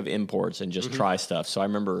whole thing of imports, and just try stuff. So I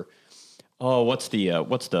remember,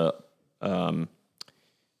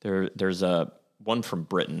 there's a one from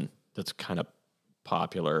Britain that's kind of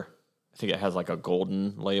popular. I think it has like a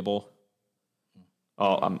golden label.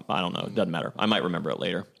 Oh, I don't know. It doesn't matter. I might remember it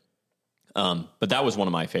later. But that was one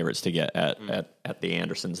of my favorites to get at the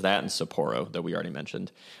Andersons. That and Sapporo that we already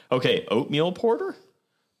mentioned. Okay, oatmeal porter.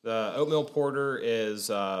 The oatmeal porter is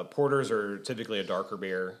porters are typically a darker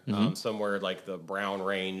beer, somewhere like the brown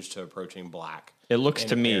range to approaching black. It looks in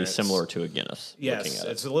to me appearance. similar to a Guinness. Yes,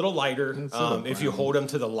 it's a little lighter. If you hold them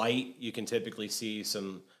to the light, you can typically see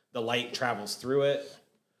the light travels through it.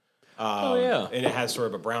 Yeah. And it has sort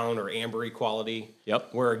of a brown or ambery quality. Yep.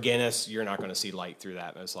 Where a Guinness, you're not going to see light through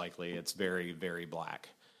that most likely. It's very, very black.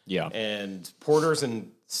 Yeah. And porters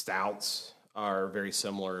and stouts are very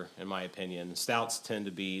similar, in my opinion. Stouts tend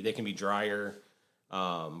to they can be drier,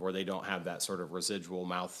 where they don't have that sort of residual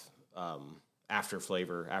mouth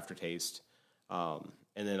aftertaste.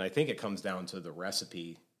 And then I think it comes down to the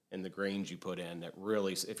recipe and the grains you put in that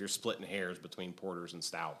really, if you're splitting hairs between porters and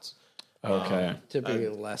stouts. Okay. Typically,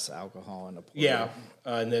 less alcohol in a porter. Yeah,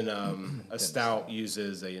 and then a stout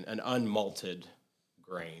uses an unmalted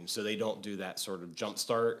grain, so they don't do that sort of jump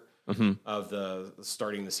start of the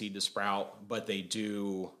starting the seed to sprout, but they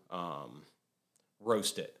do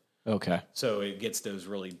roast it. Okay. So it gets those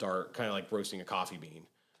really dark, kind of like roasting a coffee bean.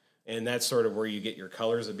 And that's sort of where you get your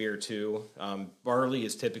colors of beer too. Barley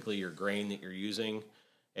is typically your grain that you're using,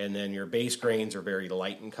 and then your base grains are very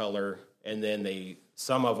light in color. And then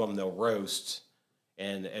some of them they'll roast,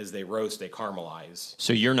 and as they roast, they caramelize.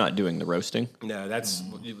 So you're not doing the roasting? No, that's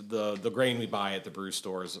the grain we buy at the brew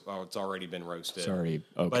stores. It's already been roasted. It's already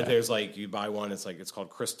okay. But there's you buy one. It's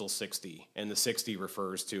called Crystal 60, and the 60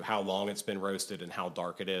 refers to how long it's been roasted and how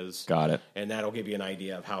dark it is. Got it. And that'll give you an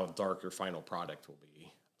idea of how dark your final product will be.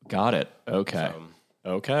 Got it. Okay.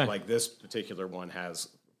 Okay. Like this particular one has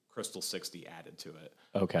Crystal 60 added to it.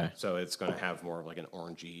 Okay. So it's going to have more of like an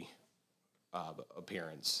orangey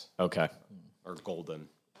appearance. Okay. Or golden.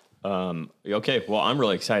 Okay. Well, I'm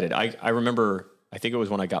really excited. I remember, I think it was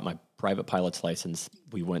when I got my private pilot's license,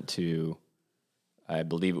 we went to, I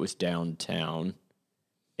believe it was downtown,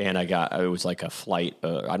 and it was like a flight.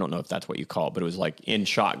 I don't know if that's what you call it, but it was like in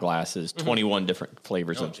shot glasses, 21 different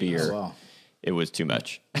flavors of beer. Oh, wow. It was too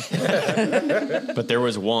much. But there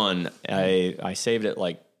was one, I saved it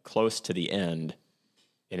like close to the end,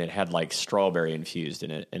 and it had like strawberry infused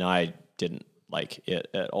in it, and I didn't like it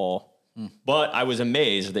at all. But I was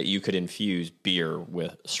amazed that you could infuse beer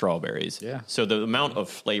with strawberries. Yeah. So the amount of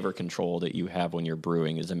flavor control that you have when you're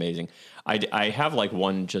brewing is amazing. I have like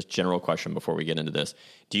one just general question before we get into this.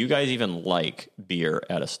 Do you guys even like beer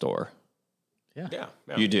at a store? Yeah.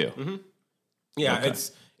 You do? Mm-hmm. Yeah, okay.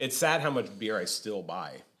 It's sad how much beer I still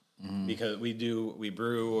buy. Because we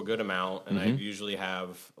brew a good amount, and I usually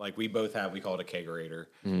have, we both have, we call it a kegerator,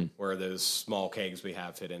 where those small kegs we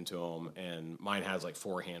have fit into them, and mine has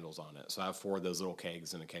 4 handles on it. So I have 4 of those little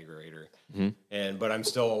kegs in a kegerator. But I'm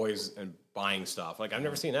still always buying stuff. I've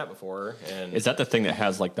never seen that before. And is that the thing that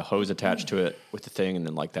has the hose attached to it with the thing, and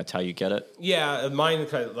then that's how you get it? Yeah, mine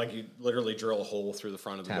kind of you literally drill a hole through the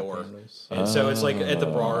front of the door. Handles. And so it's at the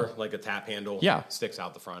bar, a tap handle sticks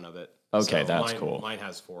out the front of it. Okay, so that's cool. Mine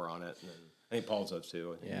has 4 on it, and I think Paul's does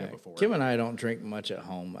too. Yeah, Kim and I don't drink much at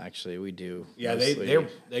home. Actually, we do. Yeah, mostly,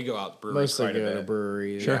 they go out to breweries. Mostly go to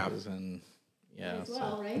breweries. Sure. And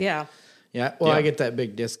right? Yeah. Yeah. Well, I get that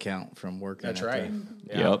big discount from working. That's at right.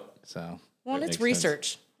 Yep. So. Well, it's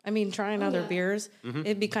research. I mean, trying other beers,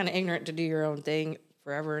 it'd be kind of ignorant to do your own thing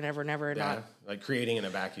forever and ever and ever. Yeah, like creating in a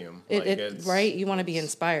vacuum. Right? You want to be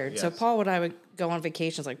inspired. Yes. So Paul and I would go on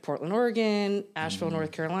vacations like Portland, Oregon, Asheville,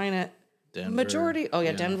 North Carolina. Denver. Majority,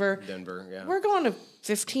 Denver. Denver, yeah. We're going to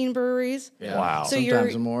 15 breweries. Yeah. Wow. So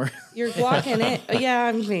Sometimes more. you're walking in. Yeah,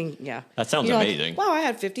 I mean, yeah. That sounds You're like, amazing. wow, I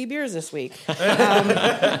had 50 beers this week.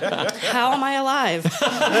 How am I alive?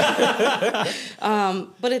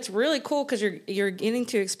 But it's really cool because you're getting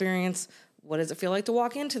to experience what does it feel like to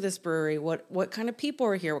walk into this brewery? What kind of people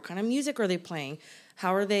are here? What kind of music are they playing?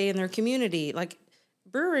 How are they in their community? Like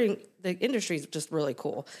brewing, the industry is just really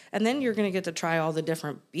cool. And then you're going to get to try all the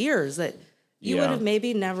different beers that you would have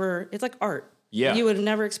maybe never. It's like art. Yeah. You would have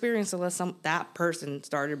never experienced unless that person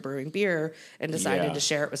started brewing beer and decided Yeah. to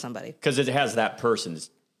share it with somebody. Because it has that person's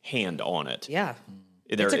hand on it. Yeah.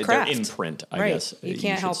 Their, It's a their craft. imprint, I Right. guess. You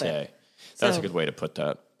can't should help say. it. That's So- a good way to put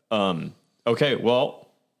that. Okay, well,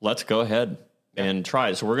 let's go ahead and try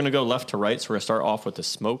it. So we're going to go left to right. So we're going to start off with the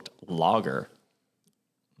smoked lager.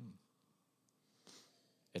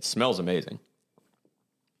 It smells amazing.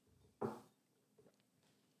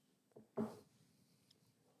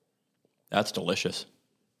 That's delicious.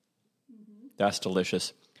 That's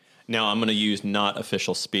delicious. Now, I'm going to use not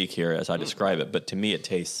official speak here as I describe it, but to me, it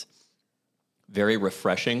tastes very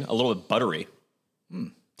refreshing, a little bit buttery.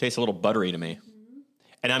 Tastes a little buttery to me.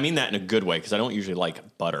 And I mean that in a good way because I don't usually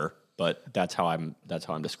like butter, but that's how I'm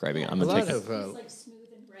describing it. I'm A going to lot take of It's like smooth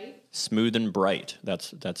and bright. smooth and bright.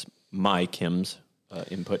 That's my Kim's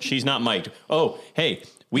input. She's not mic'd. Oh, hey,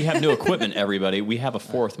 we have new equipment, everybody. We have a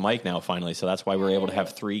fourth mic now, finally, so that's why we're able to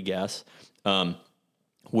have 3 guests,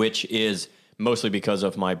 which is mostly because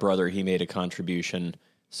of my brother. He made a contribution,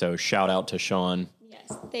 so shout out to Sean.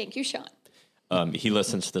 Yes. Thank you, Sean. He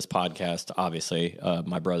listens to this podcast, obviously,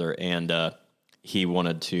 my brother, and he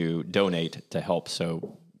wanted to donate to help,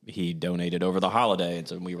 so he donated over the holiday, and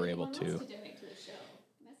so we were able Who to. wants to donate to the show?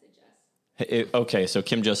 Message us. Okay, so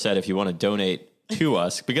Kim just said if you want to donate to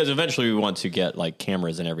us, because eventually we want to get like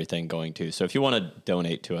cameras and everything going too. So if you want to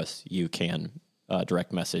donate to us, you can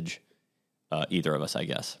direct message either of us, I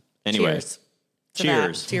guess. Anyway, Cheers. To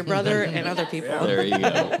cheers. that, to your brother and other people. There you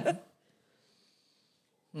go.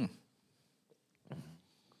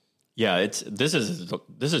 Yeah, this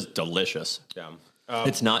is delicious. Yeah.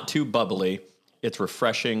 It's not too bubbly. It's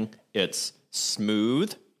refreshing. It's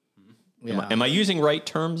smooth. Yeah. Am I using right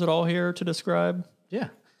terms at all here to describe? Yeah.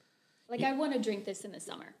 Like, I want to drink this in the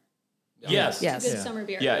summer. Yes. Yes. Good Yeah. summer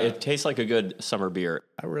beer. Yeah, it tastes like a good summer beer.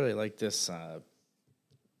 I really like this.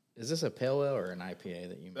 Is this a pale ale or an IPA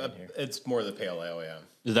that you made here? It's more the pale ale, yeah.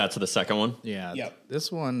 That's the second one. Yeah. Yep.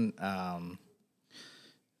 This one,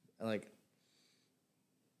 like,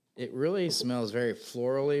 it really smells very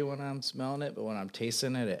florally when I'm smelling it, but when I'm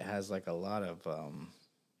tasting it, it has like a lot of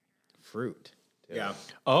fruit. to it. Yeah.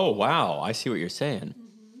 Oh, wow. I see what you're saying.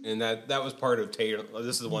 And that was part of Taylor.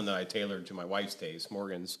 This is the one that I tailored to my wife's taste,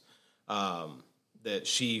 Morgan's. That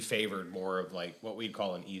she favored more of like what we'd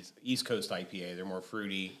call an East Coast IPA. They're more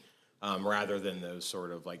fruity, rather than those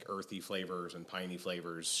sort of like earthy flavors and piney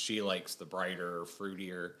flavors. She likes the brighter,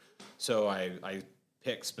 fruitier. So I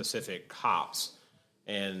pick specific hops,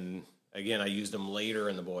 and again, I used them later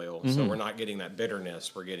in the boil, so we're not getting that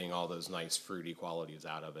bitterness. We're getting all those nice fruity qualities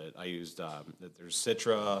out of it. I used there's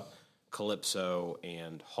Citra, Calypso,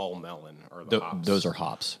 and Hull Melon are the hops. Those are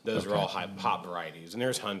hops. Those are all hop varieties, and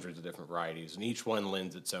there's hundreds of different varieties, and each one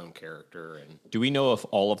lends its own character. And Do we know if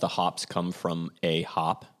all of the hops come from a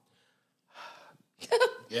hop?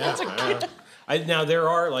 yeah, now there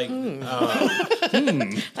are like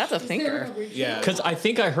That's a thinker. yeah, Because I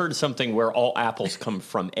think I heard something where all apples come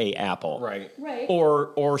from a apple, right. Right.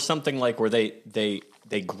 Or something like where they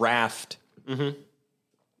graft. Mm-hmm.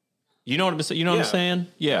 You know what I'm saying? You know what I'm Yeah. saying?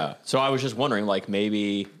 Yeah. So I was just wondering, like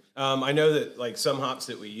maybe. I know that like some hops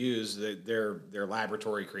that we use, they're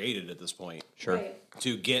laboratory created at this point. Sure. Right.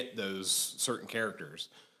 To get those certain characters.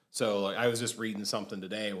 So like, I was just reading something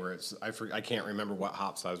today where I can't remember what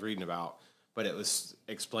hops I was reading about, but it was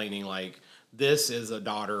explaining like this is a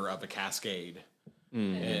daughter of a Cascade.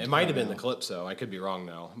 And it might have been the Calypso. I could be wrong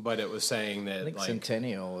though, but it was saying that I think like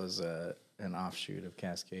Centennial is an offshoot of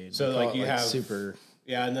Cascade. So, They call like, it, you have- super.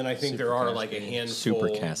 yeah, and then I think Super there are like a Cascade. handful. Super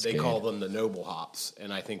They Cascade. call them the noble hops,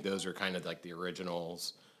 and I think those are kind of like the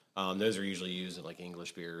originals. Those are usually used in like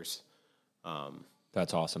English beers.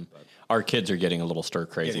 That's awesome. Our kids are getting a little stir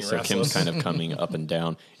crazy, Getting so Kim's restless. kind of coming up and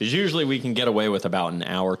down. Is usually we can get away with about an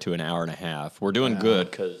hour to an hour and a half. We're doing good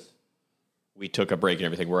because we took a break and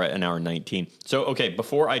everything. We're at an hour and 19. So okay,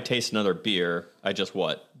 before I taste another beer, I just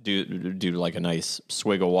do like a nice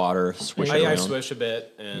swig of water, swish it I around. swish a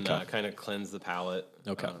bit and Okay. kind of cleanse the palate.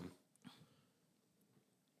 Okay.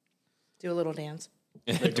 Do a little dance.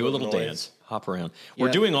 Do a little noise. dance, hop around. We're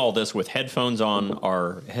Yeah. doing all this with headphones on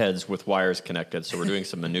our heads with wires connected, so we're doing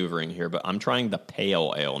some maneuvering here. But I'm trying the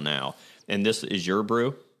pale ale now, and this is your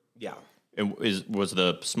brew. Yeah. And was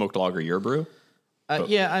the smoked lager your brew?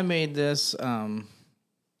 Yeah, I made this.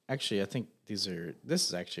 Actually, I think this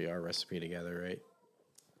is actually our recipe together, right?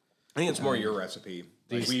 I think it's more your recipe.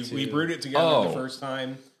 Like these we two- brewed it together Oh. the first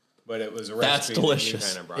time, but it was a That's recipe delicious.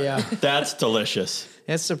 that you kind of brought. That's delicious.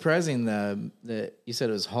 It's surprising the you said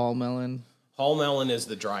it was Hall melon. Hall melon is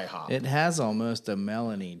the dry hop. It has almost a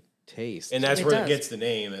melony taste. And that's It where does. it gets the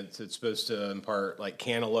name. It's supposed to impart like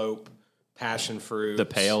cantaloupe, passion fruit, The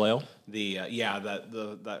pale ale. the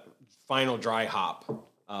that final dry hop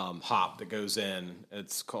that goes in.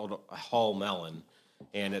 It's called Hall melon,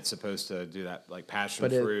 and it's supposed to do that like passion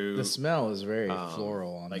but fruit, the smell is very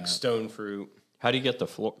floral on like that. stone fruit. How do you get the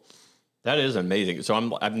floor? That is amazing. So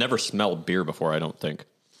I've never smelled beer before, I don't think,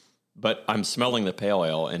 but I'm smelling the pale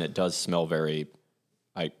ale, and it does smell very,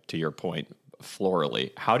 to your point,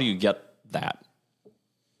 florally. How do you get that?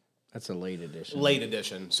 That's a late edition. Late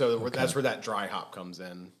edition. So that's where that dry hop comes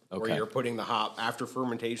in, Okay. where you're putting the hop after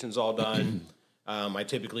fermentation's all done. I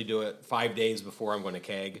typically do it 5 days before I'm going to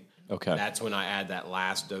keg. Okay. That's when I add that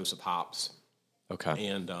last dose of hops Okay.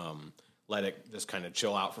 and let it just kind of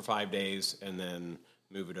chill out for 5 days and then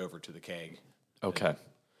move it over to the keg. Okay.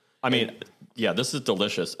 I mean, yeah, this is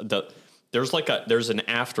delicious. There's an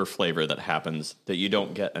after flavor that happens that you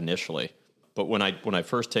don't get initially. But when I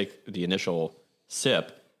first take the initial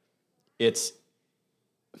sip, it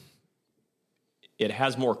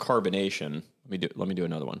has more carbonation. Let me do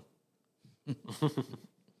another one.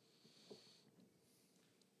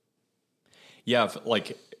 Yeah,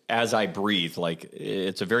 like as I breathe, like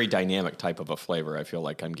it's a very dynamic type of a flavor I feel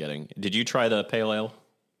like I'm getting. Did you try the pale ale?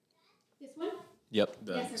 This one? Yep.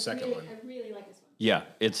 The Yes, second one. I really like this one. Yeah,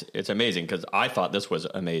 it's amazing because I thought this was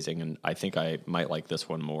amazing, and I think I might like this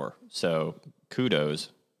one more. So kudos.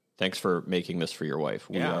 Thanks for making this for your wife.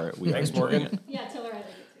 We are Thanks, enjoying Morgan. it. Yeah, tell her I like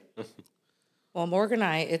it too. Well, Morgan and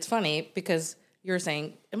I, it's funny because you're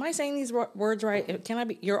saying, am I saying these words right? Can I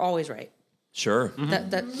be? You're always right. Sure.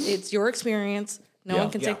 That it's your experience. No Yeah.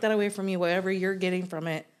 one can Yeah. take that away from you. Whatever you're getting from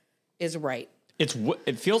it is right. It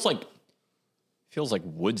feels like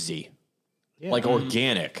woodsy, like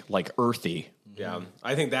organic, like earthy. Yeah,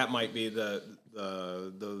 I think that might be the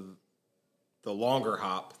longer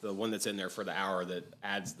hop, the one that's in there for the hour that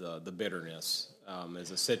adds the bitterness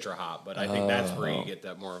as a citra hop. But I think that's where you get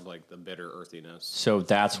that more of like the bitter earthiness. So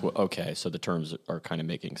that's what. Okay, so the terms are kind of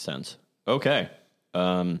making sense. Okay,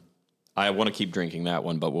 I want to keep drinking that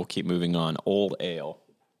one, but we'll keep moving on. Old ale.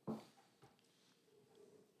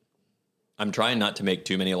 I'm trying not to make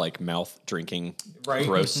too many like mouth drinking Right.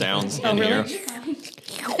 gross sounds in really? here.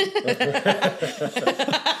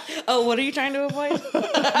 Oh, what are you trying to avoid?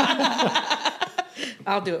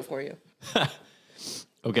 I'll do it for you.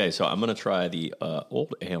 Okay, so I'm going to try the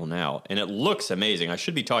old ale now, and it looks amazing. I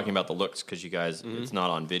should be talking about the looks because you guys, it's not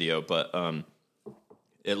on video, but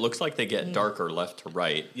it looks like they get darker left to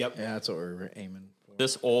right. Yep. Yeah, that's what we're aiming for.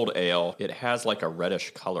 This old ale, it has like a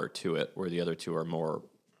reddish color to it, where the other two are more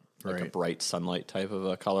like a Right. bright sunlight type of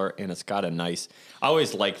a color, and it's got a nice. I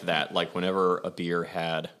always liked that. Like whenever a beer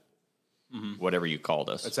had whatever you call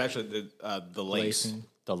this, It's actually the lace. Lacing.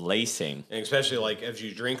 the lacing. And especially like as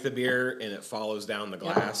you drink the beer and it follows down the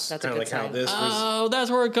glass, that's a kind of good like how sign. this was. Oh, that's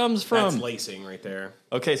where it comes That's from. lacing right there.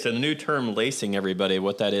 Okay, so the new term lacing, everybody,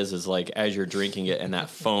 what that is like as you're drinking it and that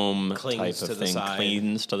foam Clings type to of the thing side.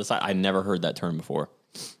 cleans to the side. I never heard that term before.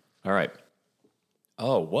 All right.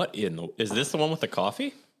 Oh, what is this the one with the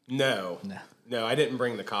coffee? No, I didn't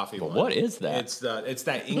bring the coffee one. what is that? It's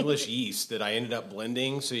that English yeast that I ended up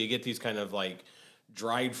blending, so you get these kind of like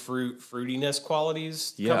dried fruitiness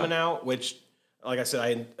qualities Yeah. coming out. Which, like I said,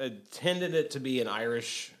 I intended it to be an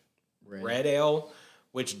Irish red ale,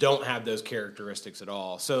 which don't have those characteristics at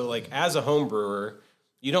all. So, like as a home brewer,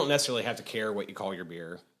 you don't necessarily have to care what you call your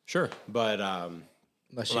beer, Sure. but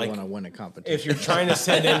Unless you Like, want to win a competition. if you're trying to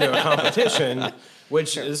send into a competition,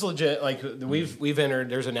 which is legit, like we've entered.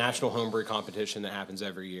 There's a national homebrew competition that happens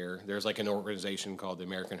every year. There's like an organization called the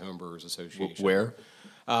American Homebrewers Association. Where?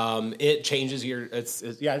 It changes year. It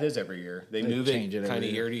is every year. They move change it it kind every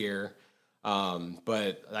of year to year.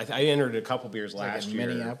 But I entered a couple beers like last in year.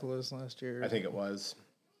 Minneapolis last year. I think it was,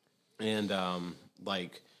 and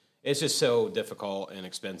like it's just so difficult and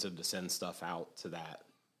expensive to send stuff out to that.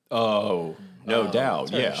 Oh, no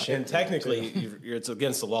doubt. Yeah. And technically, it's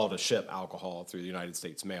against the law to ship alcohol through the United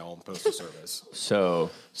States Mail and Postal Service. So,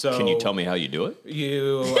 So- can you tell me how you do it?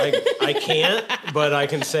 I can't, but I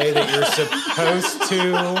can say that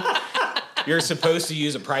you're supposed to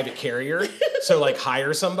use a private carrier So like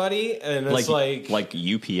hire somebody, and it's like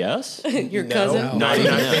UPS. Your no, cousin. not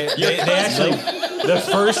even. They actually the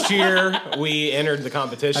first year we entered the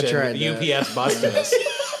competition, I tried that. UPS busted us.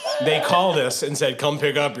 They called us and said, "Come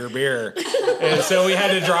pick up your beer," and so we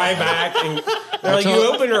had to drive back. And they're like,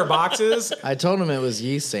 "You opened our boxes." I told him it was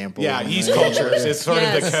yeast samples. Yeah, and yeast they- cultures. It's sort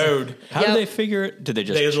of the Yes. code. How did Yep. they figure it? Did they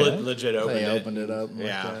just They check? legit opened They it. opened it up. Like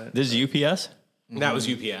Yeah. that. This is UPS? That was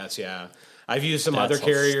UPS. Yeah, I've used some That's other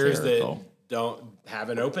carriers hysterical. that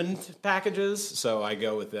haven't opened packages, so I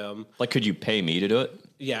go with them. Like, could you pay me to do it?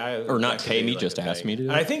 Yeah, Or not actually, pay me, like just to ask pay. me to do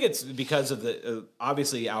And it? I think it's because of the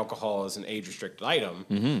obviously alcohol is an age restricted item,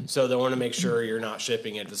 Mm-hmm. so they want to make sure you're not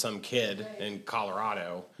shipping it to some kid in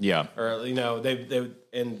Colorado. Yeah. or they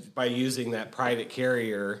and by using that private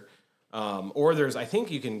carrier, or there's I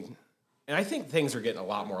think you can. And I think things are getting a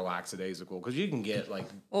lot more lackadaisical because you can get like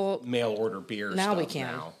Well, mail order beer. Now we stuff can.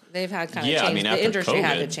 now. They've had kind of Yeah, changed. I mean, The after industry COVID,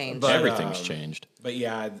 had to change. But, everything's changed. But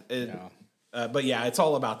yeah, it's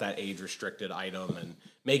all about that age restricted item and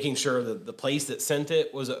making sure that the place that sent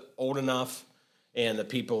it was old enough, and the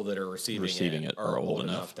people that are receiving it are old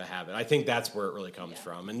enough to have it. I think that's where it really comes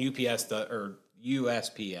from. And or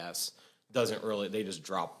USPS doesn't really; they just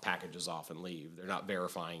drop packages off and leave. They're not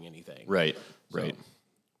verifying anything. Right.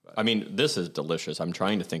 I mean, this is delicious. I'm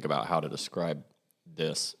trying to think about how to describe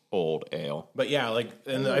this old ale. But yeah,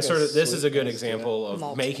 this is a good example of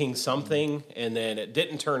Malt. making something and then it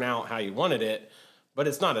didn't turn out how you wanted it, but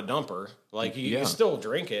it's not a dumper. Like you still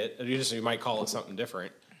drink it. You might call it something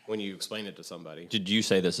different when you explain it to somebody. Did you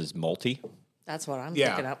say this is malty? That's what I'm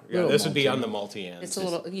Yeah, picking up. yeah. This would be on the malty end. It's a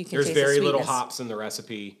little. You can There's taste the very little sweetness. hops in the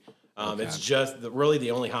recipe. It's just really the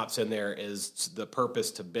only hops in there is the purpose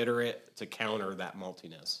to bitter it to counter that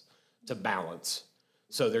maltiness, to balance.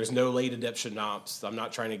 So there's no late addition hops. I'm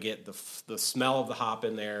not trying to get the smell of the hop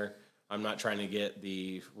in there. I'm not trying to get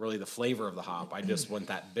the flavor of the hop. I just want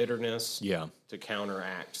that bitterness to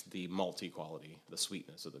counteract the malty quality, the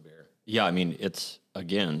sweetness of the beer. Yeah, I mean, it's,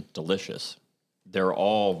 again, delicious. They're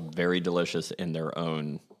all very delicious in their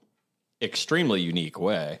own extremely unique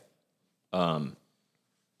way.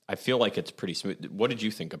 I feel like it's pretty smooth. What did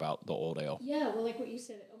you think about the old ale? Yeah, well, like what you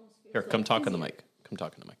said, it almost feels Here, like come talk on the fizzier. mic. Come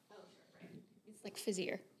talk on the mic. It's like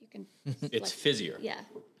fizzier. You can. It's fizzier. Yeah,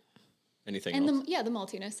 Anything and else? the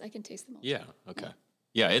maltiness. I can taste the malt. Yeah, okay.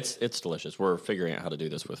 Yeah, it's delicious. We're figuring out how to do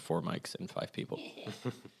this with 4 mics and 5 people.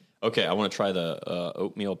 Okay, I want to try the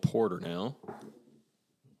oatmeal porter now.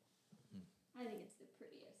 I think it's the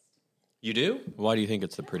prettiest. You do? Why do you think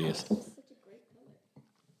it's the prettiest? It's such a great color.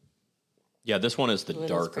 Yeah, this one is the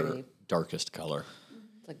It is pretty. darkest color.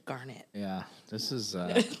 It's like garnet. Yeah, this is.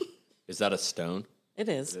 Is that a stone? It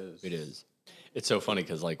is. It is. It's so funny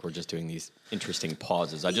because like we're just doing these interesting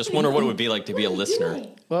pauses. I just wonder what it would be like to be a listener.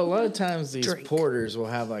 Well, a lot of times these Drink. porters will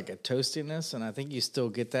have like a toastiness, and I think you still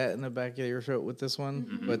get that in the back of your throat with this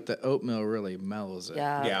one. But the oatmeal really mellows it.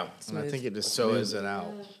 Yeah. Yeah. And I think it just So smooths it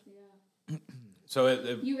out. So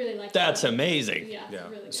You really like That's that. amazing. Yeah, it's yeah.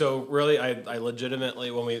 really good. So really, I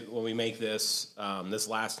legitimately when we make this this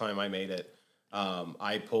last time I made it,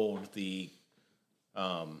 I pulled the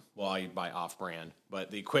I buy off brand,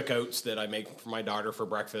 but the quick oats that I make for my daughter for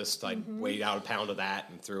breakfast, I weighed out a pound of that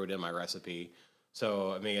and threw it in my recipe.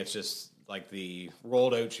 So I mean, it's just like the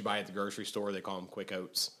rolled oats you buy at the grocery store. They call them quick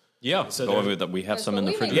oats. Yeah. So So there's- we have That's some in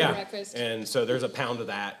what the we make. refrigerator. Yeah, breakfast. and so there's a pound of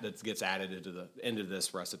that gets added into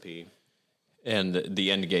this recipe. And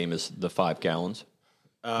the end game is the 5 gallons.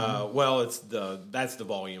 Well, that's the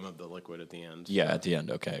volume of the liquid at the end. Yeah, at the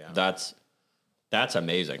end. Okay. That's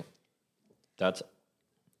amazing. That's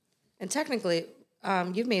And technically,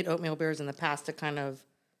 you've made oatmeal beers in the past to kind of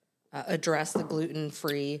address the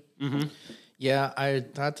gluten-free. Yeah, I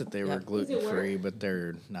thought that they were Yep. gluten free, but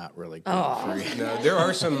they're not really gluten free. No, there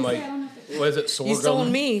are some like was it sorghum? You sold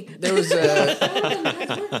me. There was a.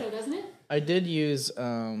 Does work though, doesn't it? I did use.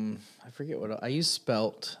 I forget what I used.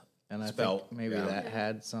 Spelt, and I Spelt, think maybe yeah. that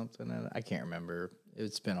had something in it. I can't remember.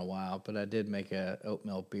 It's been a while, but I did make a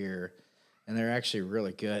oatmeal beer, and they're actually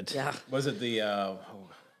really good. Yeah. Was it the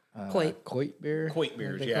Quite. Coit beer. Coit I think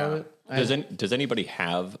beers, they yeah. call it. does anybody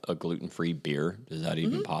have a gluten-free beer? Is that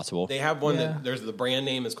even possible? They have one Yeah. that there's the brand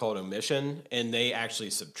name is called Omission, and they actually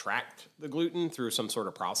subtract the gluten through some sort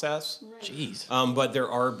of process. Jeez. But there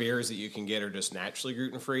are beers that you can get are just naturally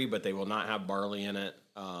gluten free, but they will not have barley in it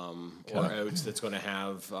or oats that's going to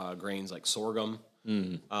have grains like sorghum.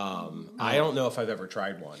 I don't know if I've ever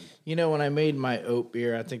tried one. You know, when I made my oat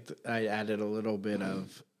beer, I think I added a little bit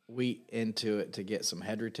of wheat into it to get some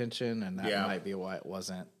head retention, and that Yeah. might be why it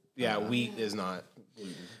wasn't. Yeah, wheat is not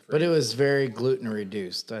gluten free. But it was very gluten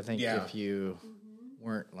reduced. I think Yeah. if you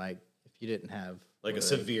weren't like, if you didn't have like a really-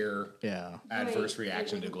 severe Yeah. adverse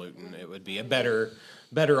reaction to gluten. It would be a better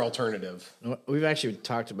alternative. We've actually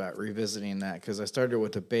talked about revisiting that because I started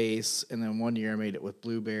with the base, and then one year I made it with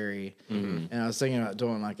blueberry, and I was thinking about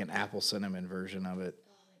doing like an apple cinnamon version of it.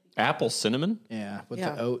 Apple cinnamon? Yeah, with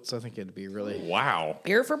Yeah. the oats, I think it'd be really. Wow.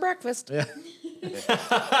 Beer for breakfast. Yeah.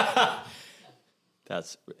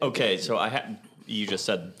 That's okay. So you just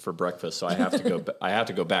said for breakfast, so I have to go. I have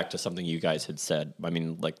to go back to something you guys had said. I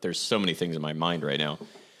mean, like, there's so many things in my mind right now,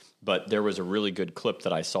 but there was a really good clip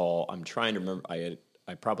that I saw. I'm trying to remember. I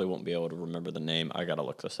probably won't be able to remember the name. I got to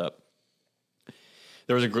look this up.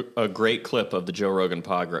 There was a great clip of the Joe Rogan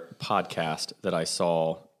podcast that I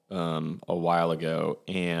saw a while ago,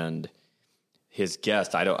 and his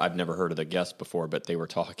guest. I've never heard of the guest before, but they were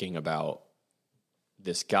talking about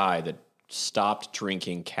this guy that stopped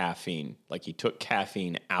drinking caffeine. Like, he took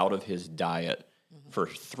caffeine out of his diet for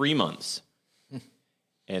 3 months.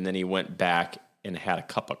 And then he went back and had a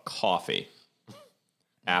cup of coffee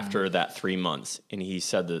after that 3 months. And he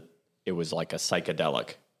said that it was like a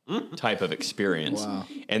psychedelic type of experience. Wow.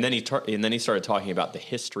 And then he started talking about the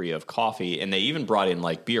history of coffee. And they even brought in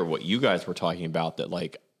like beer, what you guys were talking about, that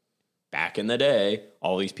like back in the day,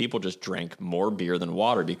 all these people just drank more beer than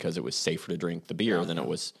water because it was safer to drink the beer than it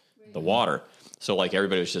was the water. So like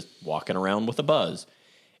everybody was just walking around with a buzz.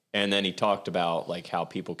 And then he talked about like how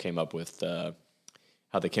people came up with the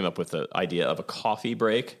idea of a coffee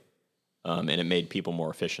break, and it made people more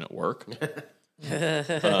efficient at work.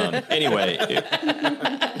 Anyway,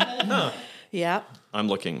 Yeah. I'm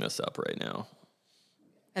looking this up right now.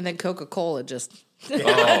 And then Coca-Cola just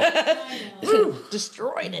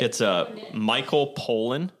destroyed it. It's Michael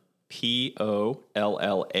Pollan, Pollan.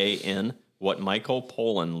 What Michael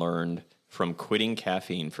Pollan learned from quitting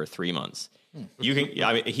caffeine for 3 months. You can.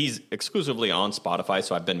 I mean, he's exclusively on Spotify,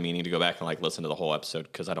 so I've been meaning to go back and like listen to the whole episode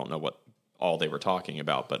because I don't know what all they were talking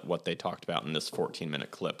about, but what they talked about in this 14-minute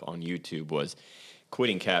clip on YouTube was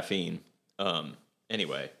quitting caffeine.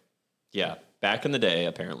 Anyway, yeah, back in the day,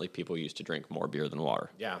 apparently people used to drink more beer than water.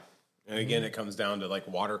 Yeah. And again, it comes down to like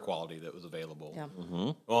water quality that was available. Yeah.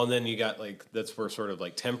 Well, and then you got like, that's where sort of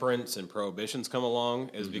like temperance and prohibitions come along,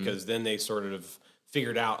 is because then they sort of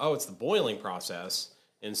figured out, oh, it's the boiling process.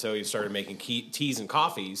 And so you started making teas and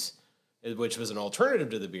coffees, which was an alternative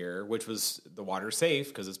to the beer, which was the water safe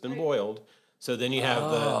because it's been boiled. So then you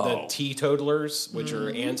have the teetotalers, which are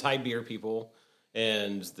anti-beer people,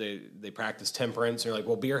 and they practice temperance. And you're like,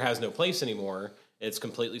 well, beer has no place anymore. It's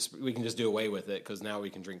completely, we can just do away with it because now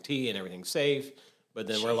we can drink tea and everything's safe. But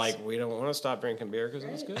then we're like, we don't want to stop drinking beer because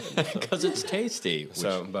it's good. Because it's tasty.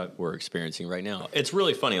 So, but we're experiencing right now. It's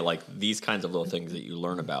really funny, like these kinds of little things that you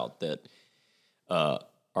learn about that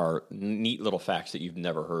are neat little facts that you've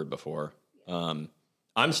never heard before. I'm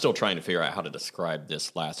still trying to figure out how to describe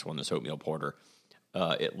this last one, this oatmeal porter.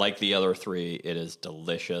 Like the other three, it is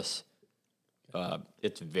delicious.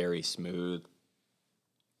 It's very smooth.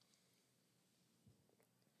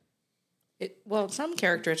 Some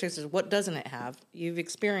characteristics is what doesn't it have? You've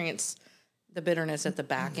experienced the bitterness at the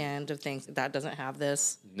back end of things that doesn't have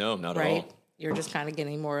this, No, not at right? all. You're just kind of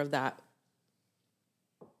getting more of that.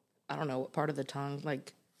 I don't know what part of the tongue,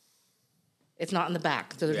 like it's not in the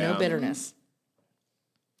back, so there's no Yeah. bitterness.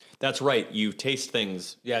 That's right. You taste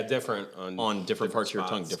things yeah, different on different parts of your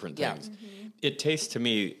tongue, spots. different Yeah. things. It tastes to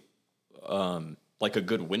me like a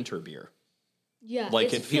good winter beer. Yeah. Like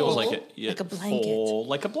it's it feels full. like it, Like a blanket. full,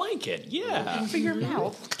 like a blanket. Yeah. For your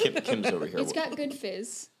mouth. Kim's over here. It's got good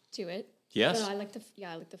fizz to it. Yes. But I like the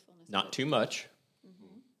fullness. of Not it. too much.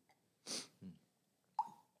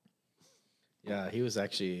 Yeah, he was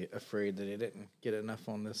actually afraid that he didn't get enough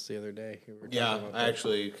on this the other day. We were talking Yeah, about I that.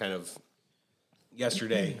 actually kind of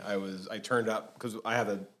yesterday I turned up because I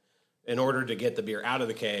have in order to get the beer out of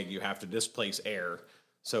the keg, you have to displace air.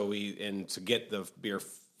 So to get the beer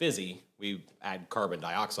fizzy, we add carbon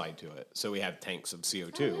dioxide to it. So we have tanks of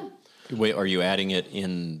CO2 Wait, are you adding it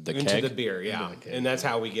in the into keg? the beer, yeah, and that's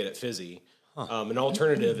how we get it fizzy. An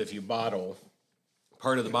alternative, if you bottle,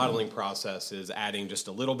 part of the bottling process is adding just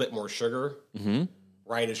a little bit more sugar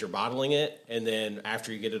right as you're bottling it, and then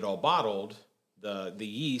after you get it all bottled, the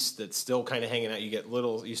yeast that's still kind of hanging out,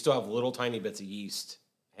 you still have little tiny bits of yeast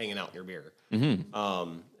hanging out in your beer.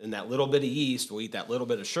 And that little bit of yeast will eat that little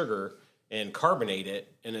bit of sugar and carbonate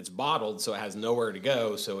it, and it's bottled so it has nowhere to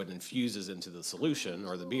go, so it infuses into the solution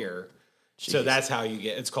or the beer. So that's how you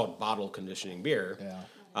get, it's called bottle conditioning beer.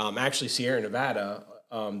 Yeah. Actually, Sierra Nevada,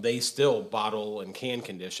 they still bottle and can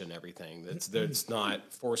condition everything. That's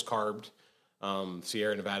not force carbed.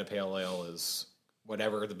 Sierra Nevada Pale Ale is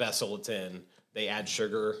whatever the vessel it's in. They add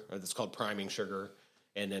sugar, or it's called priming sugar,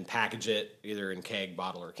 and then package it either in keg,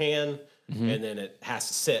 bottle, or can, and then it has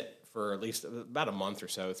to sit for at least about a month or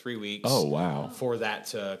so, 3 weeks. Oh, wow. For that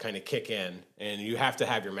to kind of kick in. And you have to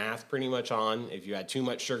have your math pretty much on. If you add too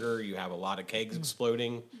much sugar, you have a lot of kegs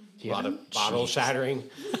exploding, a lot of bottles shattering.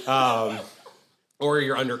 Or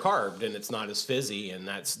you're undercarbed and it's not as fizzy. And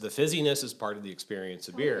that's the fizziness is part of the experience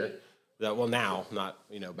of beer. That, well, now, not,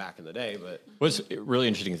 back in the day, but. What's really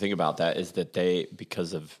interesting to think about that is that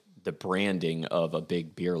because of the branding of a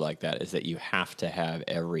big beer like that, is that you have to have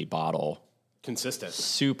every bottle Consistent.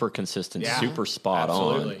 super consistent, Yeah. super spot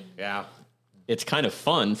Absolutely. on. Yeah. It's kind of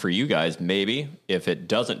fun for you guys, maybe, if it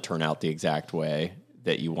doesn't turn out the exact way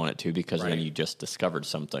that you want it to, because then Right. you just discovered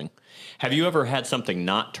something. Have you ever had something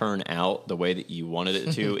not turn out the way that you wanted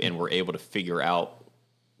it to and were able to figure out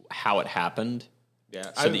how it happened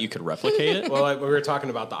Yeah. so that you could replicate it? Well, we were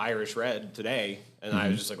talking about the Irish Red today, and I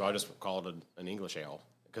was just like, well, I'll just call it an English ale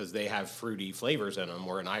because they have fruity flavors in them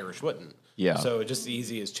where an Irish wouldn't. Yeah. So it's just as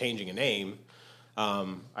easy as changing a name.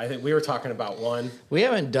 I think we were talking about one. We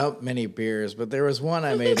haven't dumped many beers, but there was one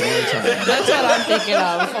I made one time. That's what I'm thinking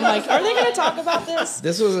of. I'm like, are they going to talk about this?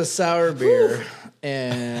 This was a sour beer,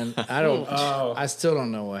 and I still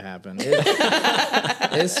don't know what happened.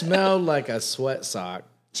 It smelled like a sweat sock.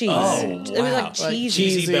 Cheese. Oh, It was wow. like Like cheesy.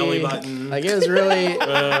 Cheesy belly button. Like it was really.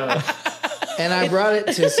 And I brought it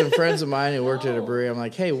to some friends of mine who worked at a brewery. I'm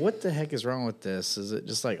like, hey, what the heck is wrong with this? Is it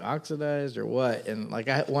just like oxidized or what? And like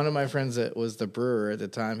one of my friends that was the brewer at the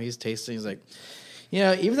time, he's tasting. He's like,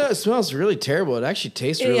 even though it smells really terrible, it actually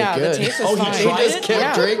tastes really Yeah, the good. taste is fine. He just It? kept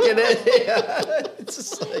Yeah. drinking it. Yeah. It's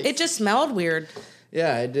just like, It just smelled weird,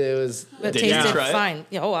 it was. but Did you tasted try it? fine.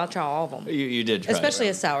 Yeah, I'll try all of them. You did try Especially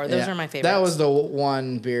it. a sour. Those Yeah. are my favorites. That was the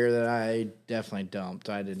one beer that I definitely dumped.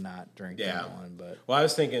 I did not drink that one, but Well, I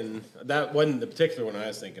was thinking that one, the particular one I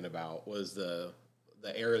was thinking about was the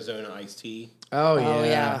Arizona iced tea. oh yeah.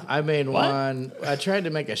 yeah. I made one. I tried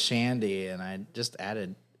to make a shandy, and I just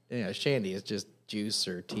added. Shandy is just juice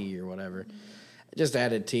or tea or whatever. I just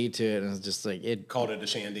added tea to it, and it's just like it Called it a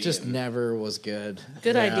shandy. just and- never was good.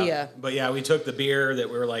 Good Yeah. idea. But yeah, we took the beer that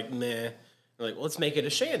we were like, meh. We're like, well, let's make it a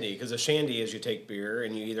shandy because a shandy is you take beer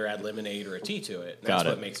and you either add lemonade or a tea to it. And Got that's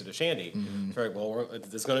what it. makes it a shandy. So we're like, well,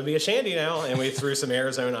 it's going to be a shandy now, and we threw some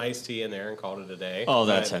Arizona iced tea in there and called it a day. Oh,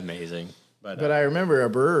 that's But- amazing. But I remember a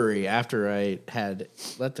brewery after I had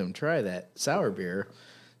let them try that sour beer.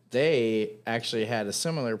 They actually had a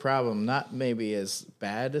similar problem, not maybe as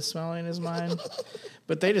bad as smelling as mine,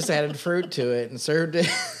 but they just added fruit to it and served it.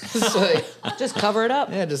 It's like, Just cover it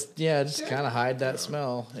up. just kind of hide that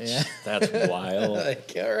smell. Yeah, That's wild.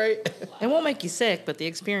 like all right. It won't make you sick, but the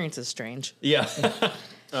experience is strange. Yeah.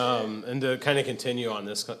 And to kind of continue on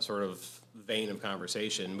this sort of vein of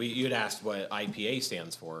conversation, you'd asked what IPA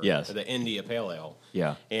stands for. Yes. The India Pale Ale.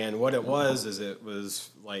 Yeah. And what it was is it was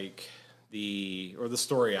like the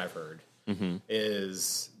story I've heard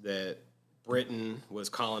is that Britain was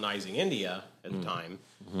colonizing India at the time,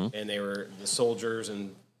 and the soldiers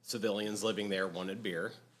and civilians living there wanted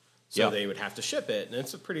beer, so Yeah. they would have to ship it, and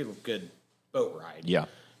it's a pretty good boat ride. Yeah.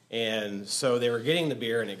 And so they were getting the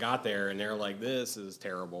beer, and it got there, and they're like, "This is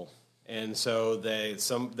terrible." And so they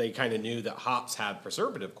kind of knew that hops have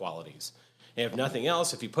preservative qualities, and if nothing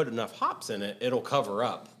else, if you put enough hops in it, it'll cover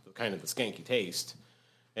up kind of the skanky taste.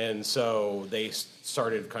 And so they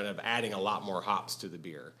started kind of adding a lot more hops to the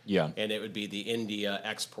beer. Yeah. And it would be the India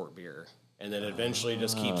export beer. And then eventually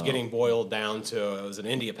just keeps getting boiled down to it was an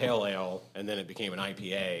India Pale Ale, and then it became an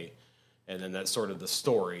IPA. And then that's sort of the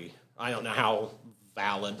story. I don't know how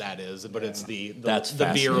valid that is, but it's the That's beer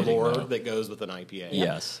fascinating, lore though. that goes with an IPA.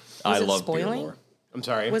 Yes. Was I it love beer spoiling? lore. I'm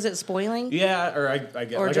sorry. Was it spoiling? Yeah, or I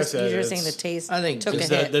get Or like just I said, you're just saying the it's- taste I think took a just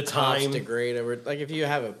hit? the Hops time. degrade over. Like if you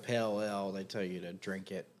have a pale ale, they tell you to drink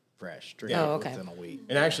it fresh. Drink Oh, it okay. within a week.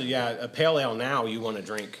 And actually, yeah, a pale ale now you want to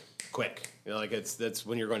drink quick. Like that's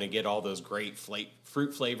when you're going to get all those great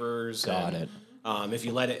fruit flavors. Got and, it. If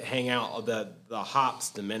you let it hang out, the hops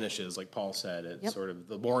diminishes. Like Paul said, it's Yep. sort of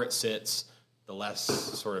the more it sits, the less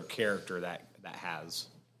sort of character that has.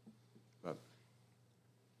 But,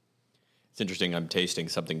 It's interesting. I'm tasting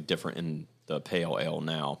something different in the pale ale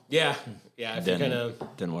now yeah. If you than, kind of.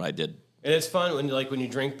 than what I did. And it's fun when you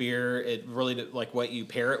drink beer. It really like what you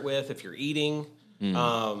pair it with. If you're eating,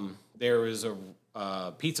 there was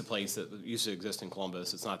a pizza place that used to exist in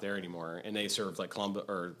Columbus. It's not there anymore, and they served like Columbus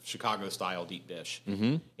or Chicago style deep dish.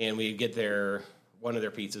 Mm-hmm. And we get one of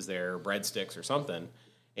their pizzas there, breadsticks or something.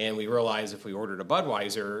 And we realized if we ordered a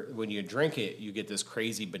Budweiser, when you drink it, you get this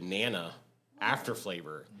crazy banana after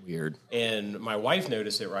flavor. Weird. And my wife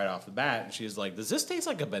noticed it right off the bat, and she's like, "Does this taste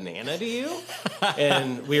like a banana to you?"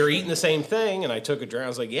 And we were eating the same thing, and I took a drink. I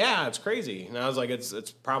was like, "Yeah, it's crazy." And I was like,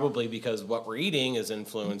 "It's probably because what we're eating is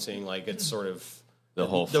influencing, like it's sort of The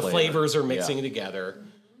whole the flavor. flavors are mixing together."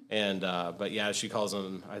 And but yeah, she calls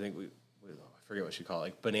them. I think I forget what she called it,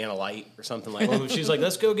 like banana light or something like. Well, she's like,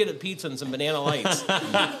 "Let's go get a pizza and some banana lights."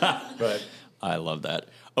 But I love that.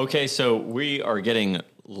 Okay, so we are getting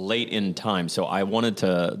late in time. So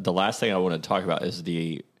the last thing I want to talk about is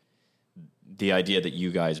the idea that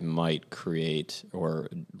you guys might create or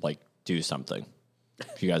like do something.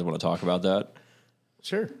 If you guys want to talk about that.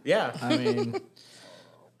 Sure. yeah, I mean,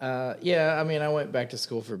 yeah. I mean, I went back to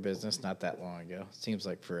school for business not that long ago. Seems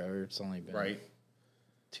like forever. It's only been right.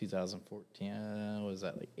 2014. Was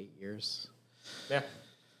that like 8 years? Yeah.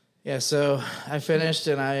 Yeah, so I finished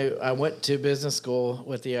and I went to business school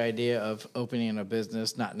with the idea of opening a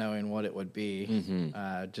business, not knowing what it would be.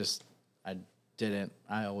 I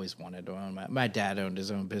always wanted to own my dad owned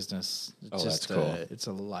his own business. It's that's cool. It's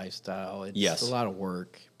a lifestyle. It's Yes. a lot of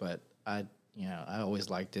work, but I always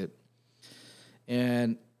liked it.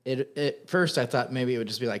 And at first I thought maybe it would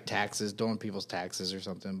just be like taxes, doing people's taxes or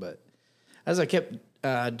something. But as I kept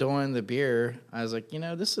doing the beer, I was like,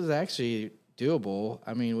 this is actually doable.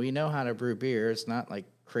 I mean, we know how to brew beer. It's not like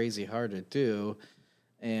crazy hard to do.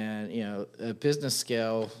 And, a business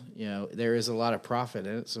scale, there is a lot of profit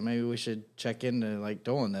in it. So maybe we should check into like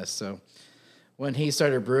doing this. So when he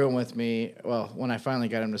started brewing with me, when I finally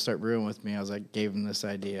got him to start brewing with me, I was like, gave him this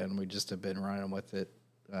idea and we just have been running with it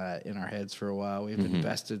in our heads for a while. We've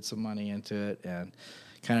invested some money into it and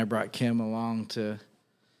kind of brought Kim along to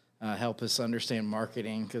help us understand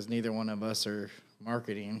marketing because neither one of us are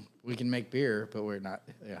marketing. We can make beer, but we're not.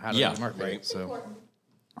 How do we market? right. So,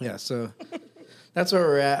 so that's where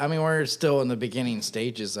we're at. I mean, we're still in the beginning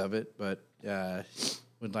stages of it, but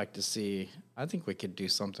would like to see. I think we could do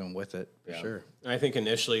something with it for sure. I think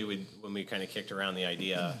initially when we kind of kicked around the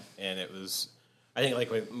idea, and it was, I think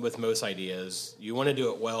like with most ideas, you want to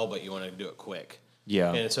do it well, but you want to do it quick.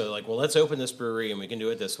 Yeah. And so like, well, let's open this brewery and we can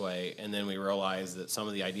do it this way. And then we realized that some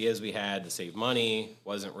of the ideas we had to save money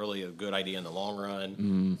wasn't really a good idea in the long run.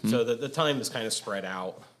 Mm-hmm. So the time is kind of spread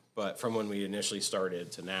out, but from when we initially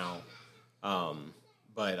started to now.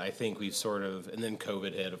 But I think we've sort of, and then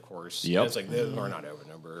COVID hit, of course. Yep. It's like, we're not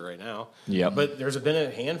opening a brewery right now. Yep. But there's been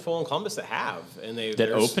a handful in Columbus that have. And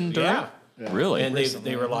That opened during? Yeah. Really? And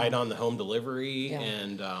they relied on the home delivery, Yeah.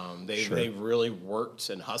 and they really worked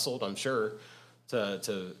and hustled, I'm sure,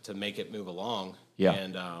 to make it move along. Yeah.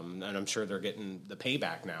 And I'm sure they're getting the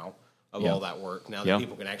payback now of Yeah. all that work. Now that Yeah.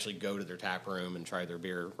 people can actually go to their tap room and try their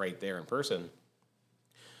beer right there in person.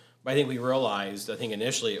 But I think we realized,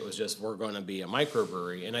 initially it was just we're going to be a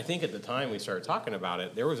microbrewery. And I think at the time we started talking about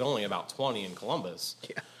it, there was only about 20 in Columbus.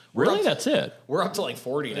 Yeah. Really? That's it? We're up to like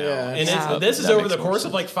 40 now. Yeah, And Yeah. this is That over makes the more course sense.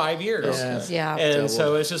 of like 5 years. Yeah. Yeah. And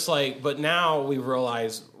so it's just like, but now we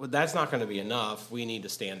realize that's not going to be enough. We need to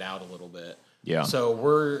stand out a little bit. Yeah. So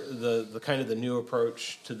we're the kind of the new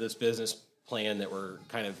approach to this business plan that we're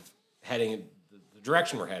kind of heading, the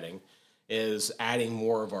direction we're heading is adding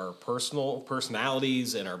more of our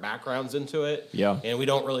personalities and our backgrounds into it. Yeah. And we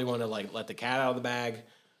don't really want to like let the cat out of the bag.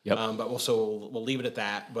 Yep. But we'll leave it at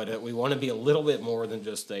that. But we want to be a little bit more than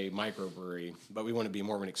just a microbrewery, but we want to be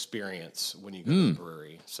more of an experience when you go to the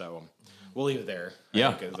brewery. So we'll leave it there.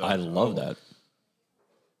 Yeah. think, I love that.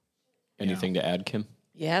 Anything to add, Kim?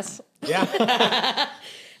 Yes. Yeah.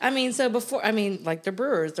 I mean, like the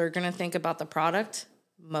brewers, they're going to think about the product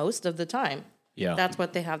most of the time. Yeah. That's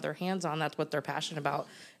what they have their hands on. That's what they're passionate about.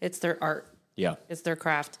 It's their art. Yeah. It's their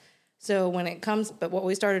craft. So when it comes, but what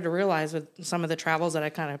we started to realize with some of the travels that I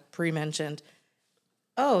kind of pre-mentioned,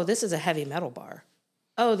 oh, this is a heavy metal bar.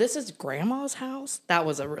 Oh, this is Grandma's house. That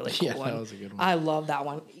was a really cool one. That was a good one. I love that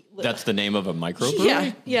one. That's the name of a microbrewery?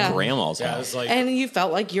 Yeah, yeah. Grandma's Yeah, house. it's like And you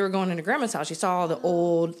felt like you were going into Grandma's house. You saw all the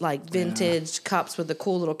old, like, vintage cups with the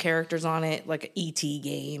cool little characters on it, like an E.T.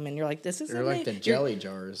 game. And you're like, this is They're like the jelly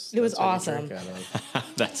jars. It was That's what you awesome. drink out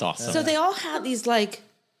of. That's awesome. So they all had these, like,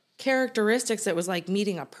 characteristics that was like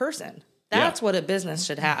meeting a person. That's what a business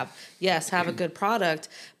should have. Yes, have a good product,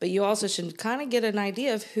 but you also should kind of get an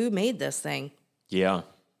idea of who made this thing. Yeah.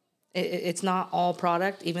 It's not all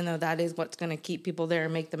product, even though that is what's going to keep people there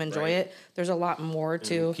and make them enjoy Right. it. There's a lot more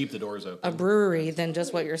to keep the doors open. a brewery than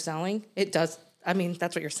just what you're selling. It does. I mean,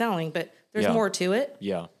 that's what you're selling, but there's Yeah. more to it.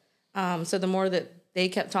 Yeah. So the more that they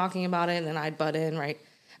kept talking about it, and then I'd butt in, right?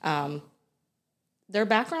 Their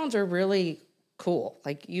backgrounds are really cool.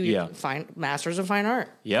 Like you Yeah. find Masters of Fine Art.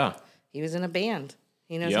 Yeah. He was in a band.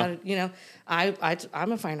 He knows Yeah. how to,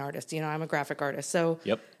 I'm a fine artist, I'm a graphic artist. So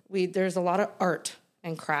Yep. there's a lot of art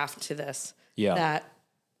and craft to this. Yeah. That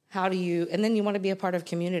how do you, and then you want to be a part of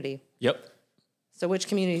community. Yep. So which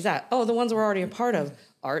community is that? Oh, the ones we're already a part of,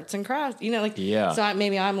 arts and crafts. Yeah. So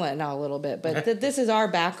maybe I'm letting out a little bit, but this is our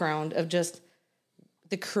background of just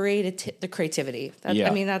the creativity. Yeah.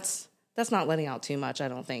 I mean, that's not letting out too much. I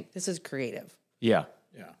don't think this is creative. Yeah.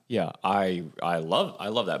 Yeah. Yeah. I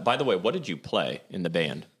love that. By the way, what did you play in the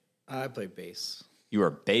band? I play bass. You were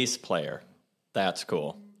a bass player. That's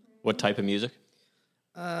cool. What type of music?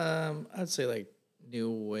 I'd say like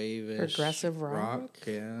new wave, Progressive rock?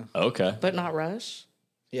 Yeah. Okay. But not Rush.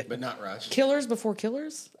 But not Rush. Killers before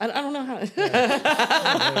Killers. I don't know how.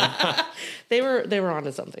 They were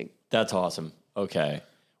onto something. That's awesome. Okay.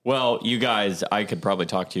 Well, you guys, I could probably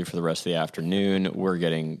talk to you for the rest of the afternoon. We're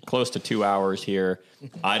getting close to 2 hours here.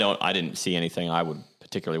 I didn't see anything I would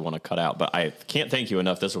particularly want to cut out, but I can't thank you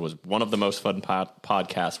enough. This was one of the most fun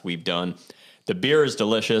podcasts we've done. The beer is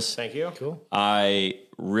delicious. Thank you. Cool. I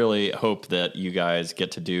really hope that you guys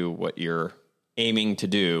get to do what you're aiming to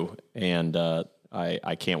do, and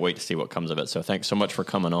I can't wait to see what comes of it. So thanks so much for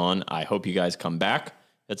coming on. I hope you guys come back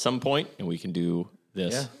at some point, and we can do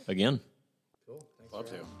this again. Love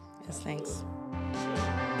to. Yes, thanks.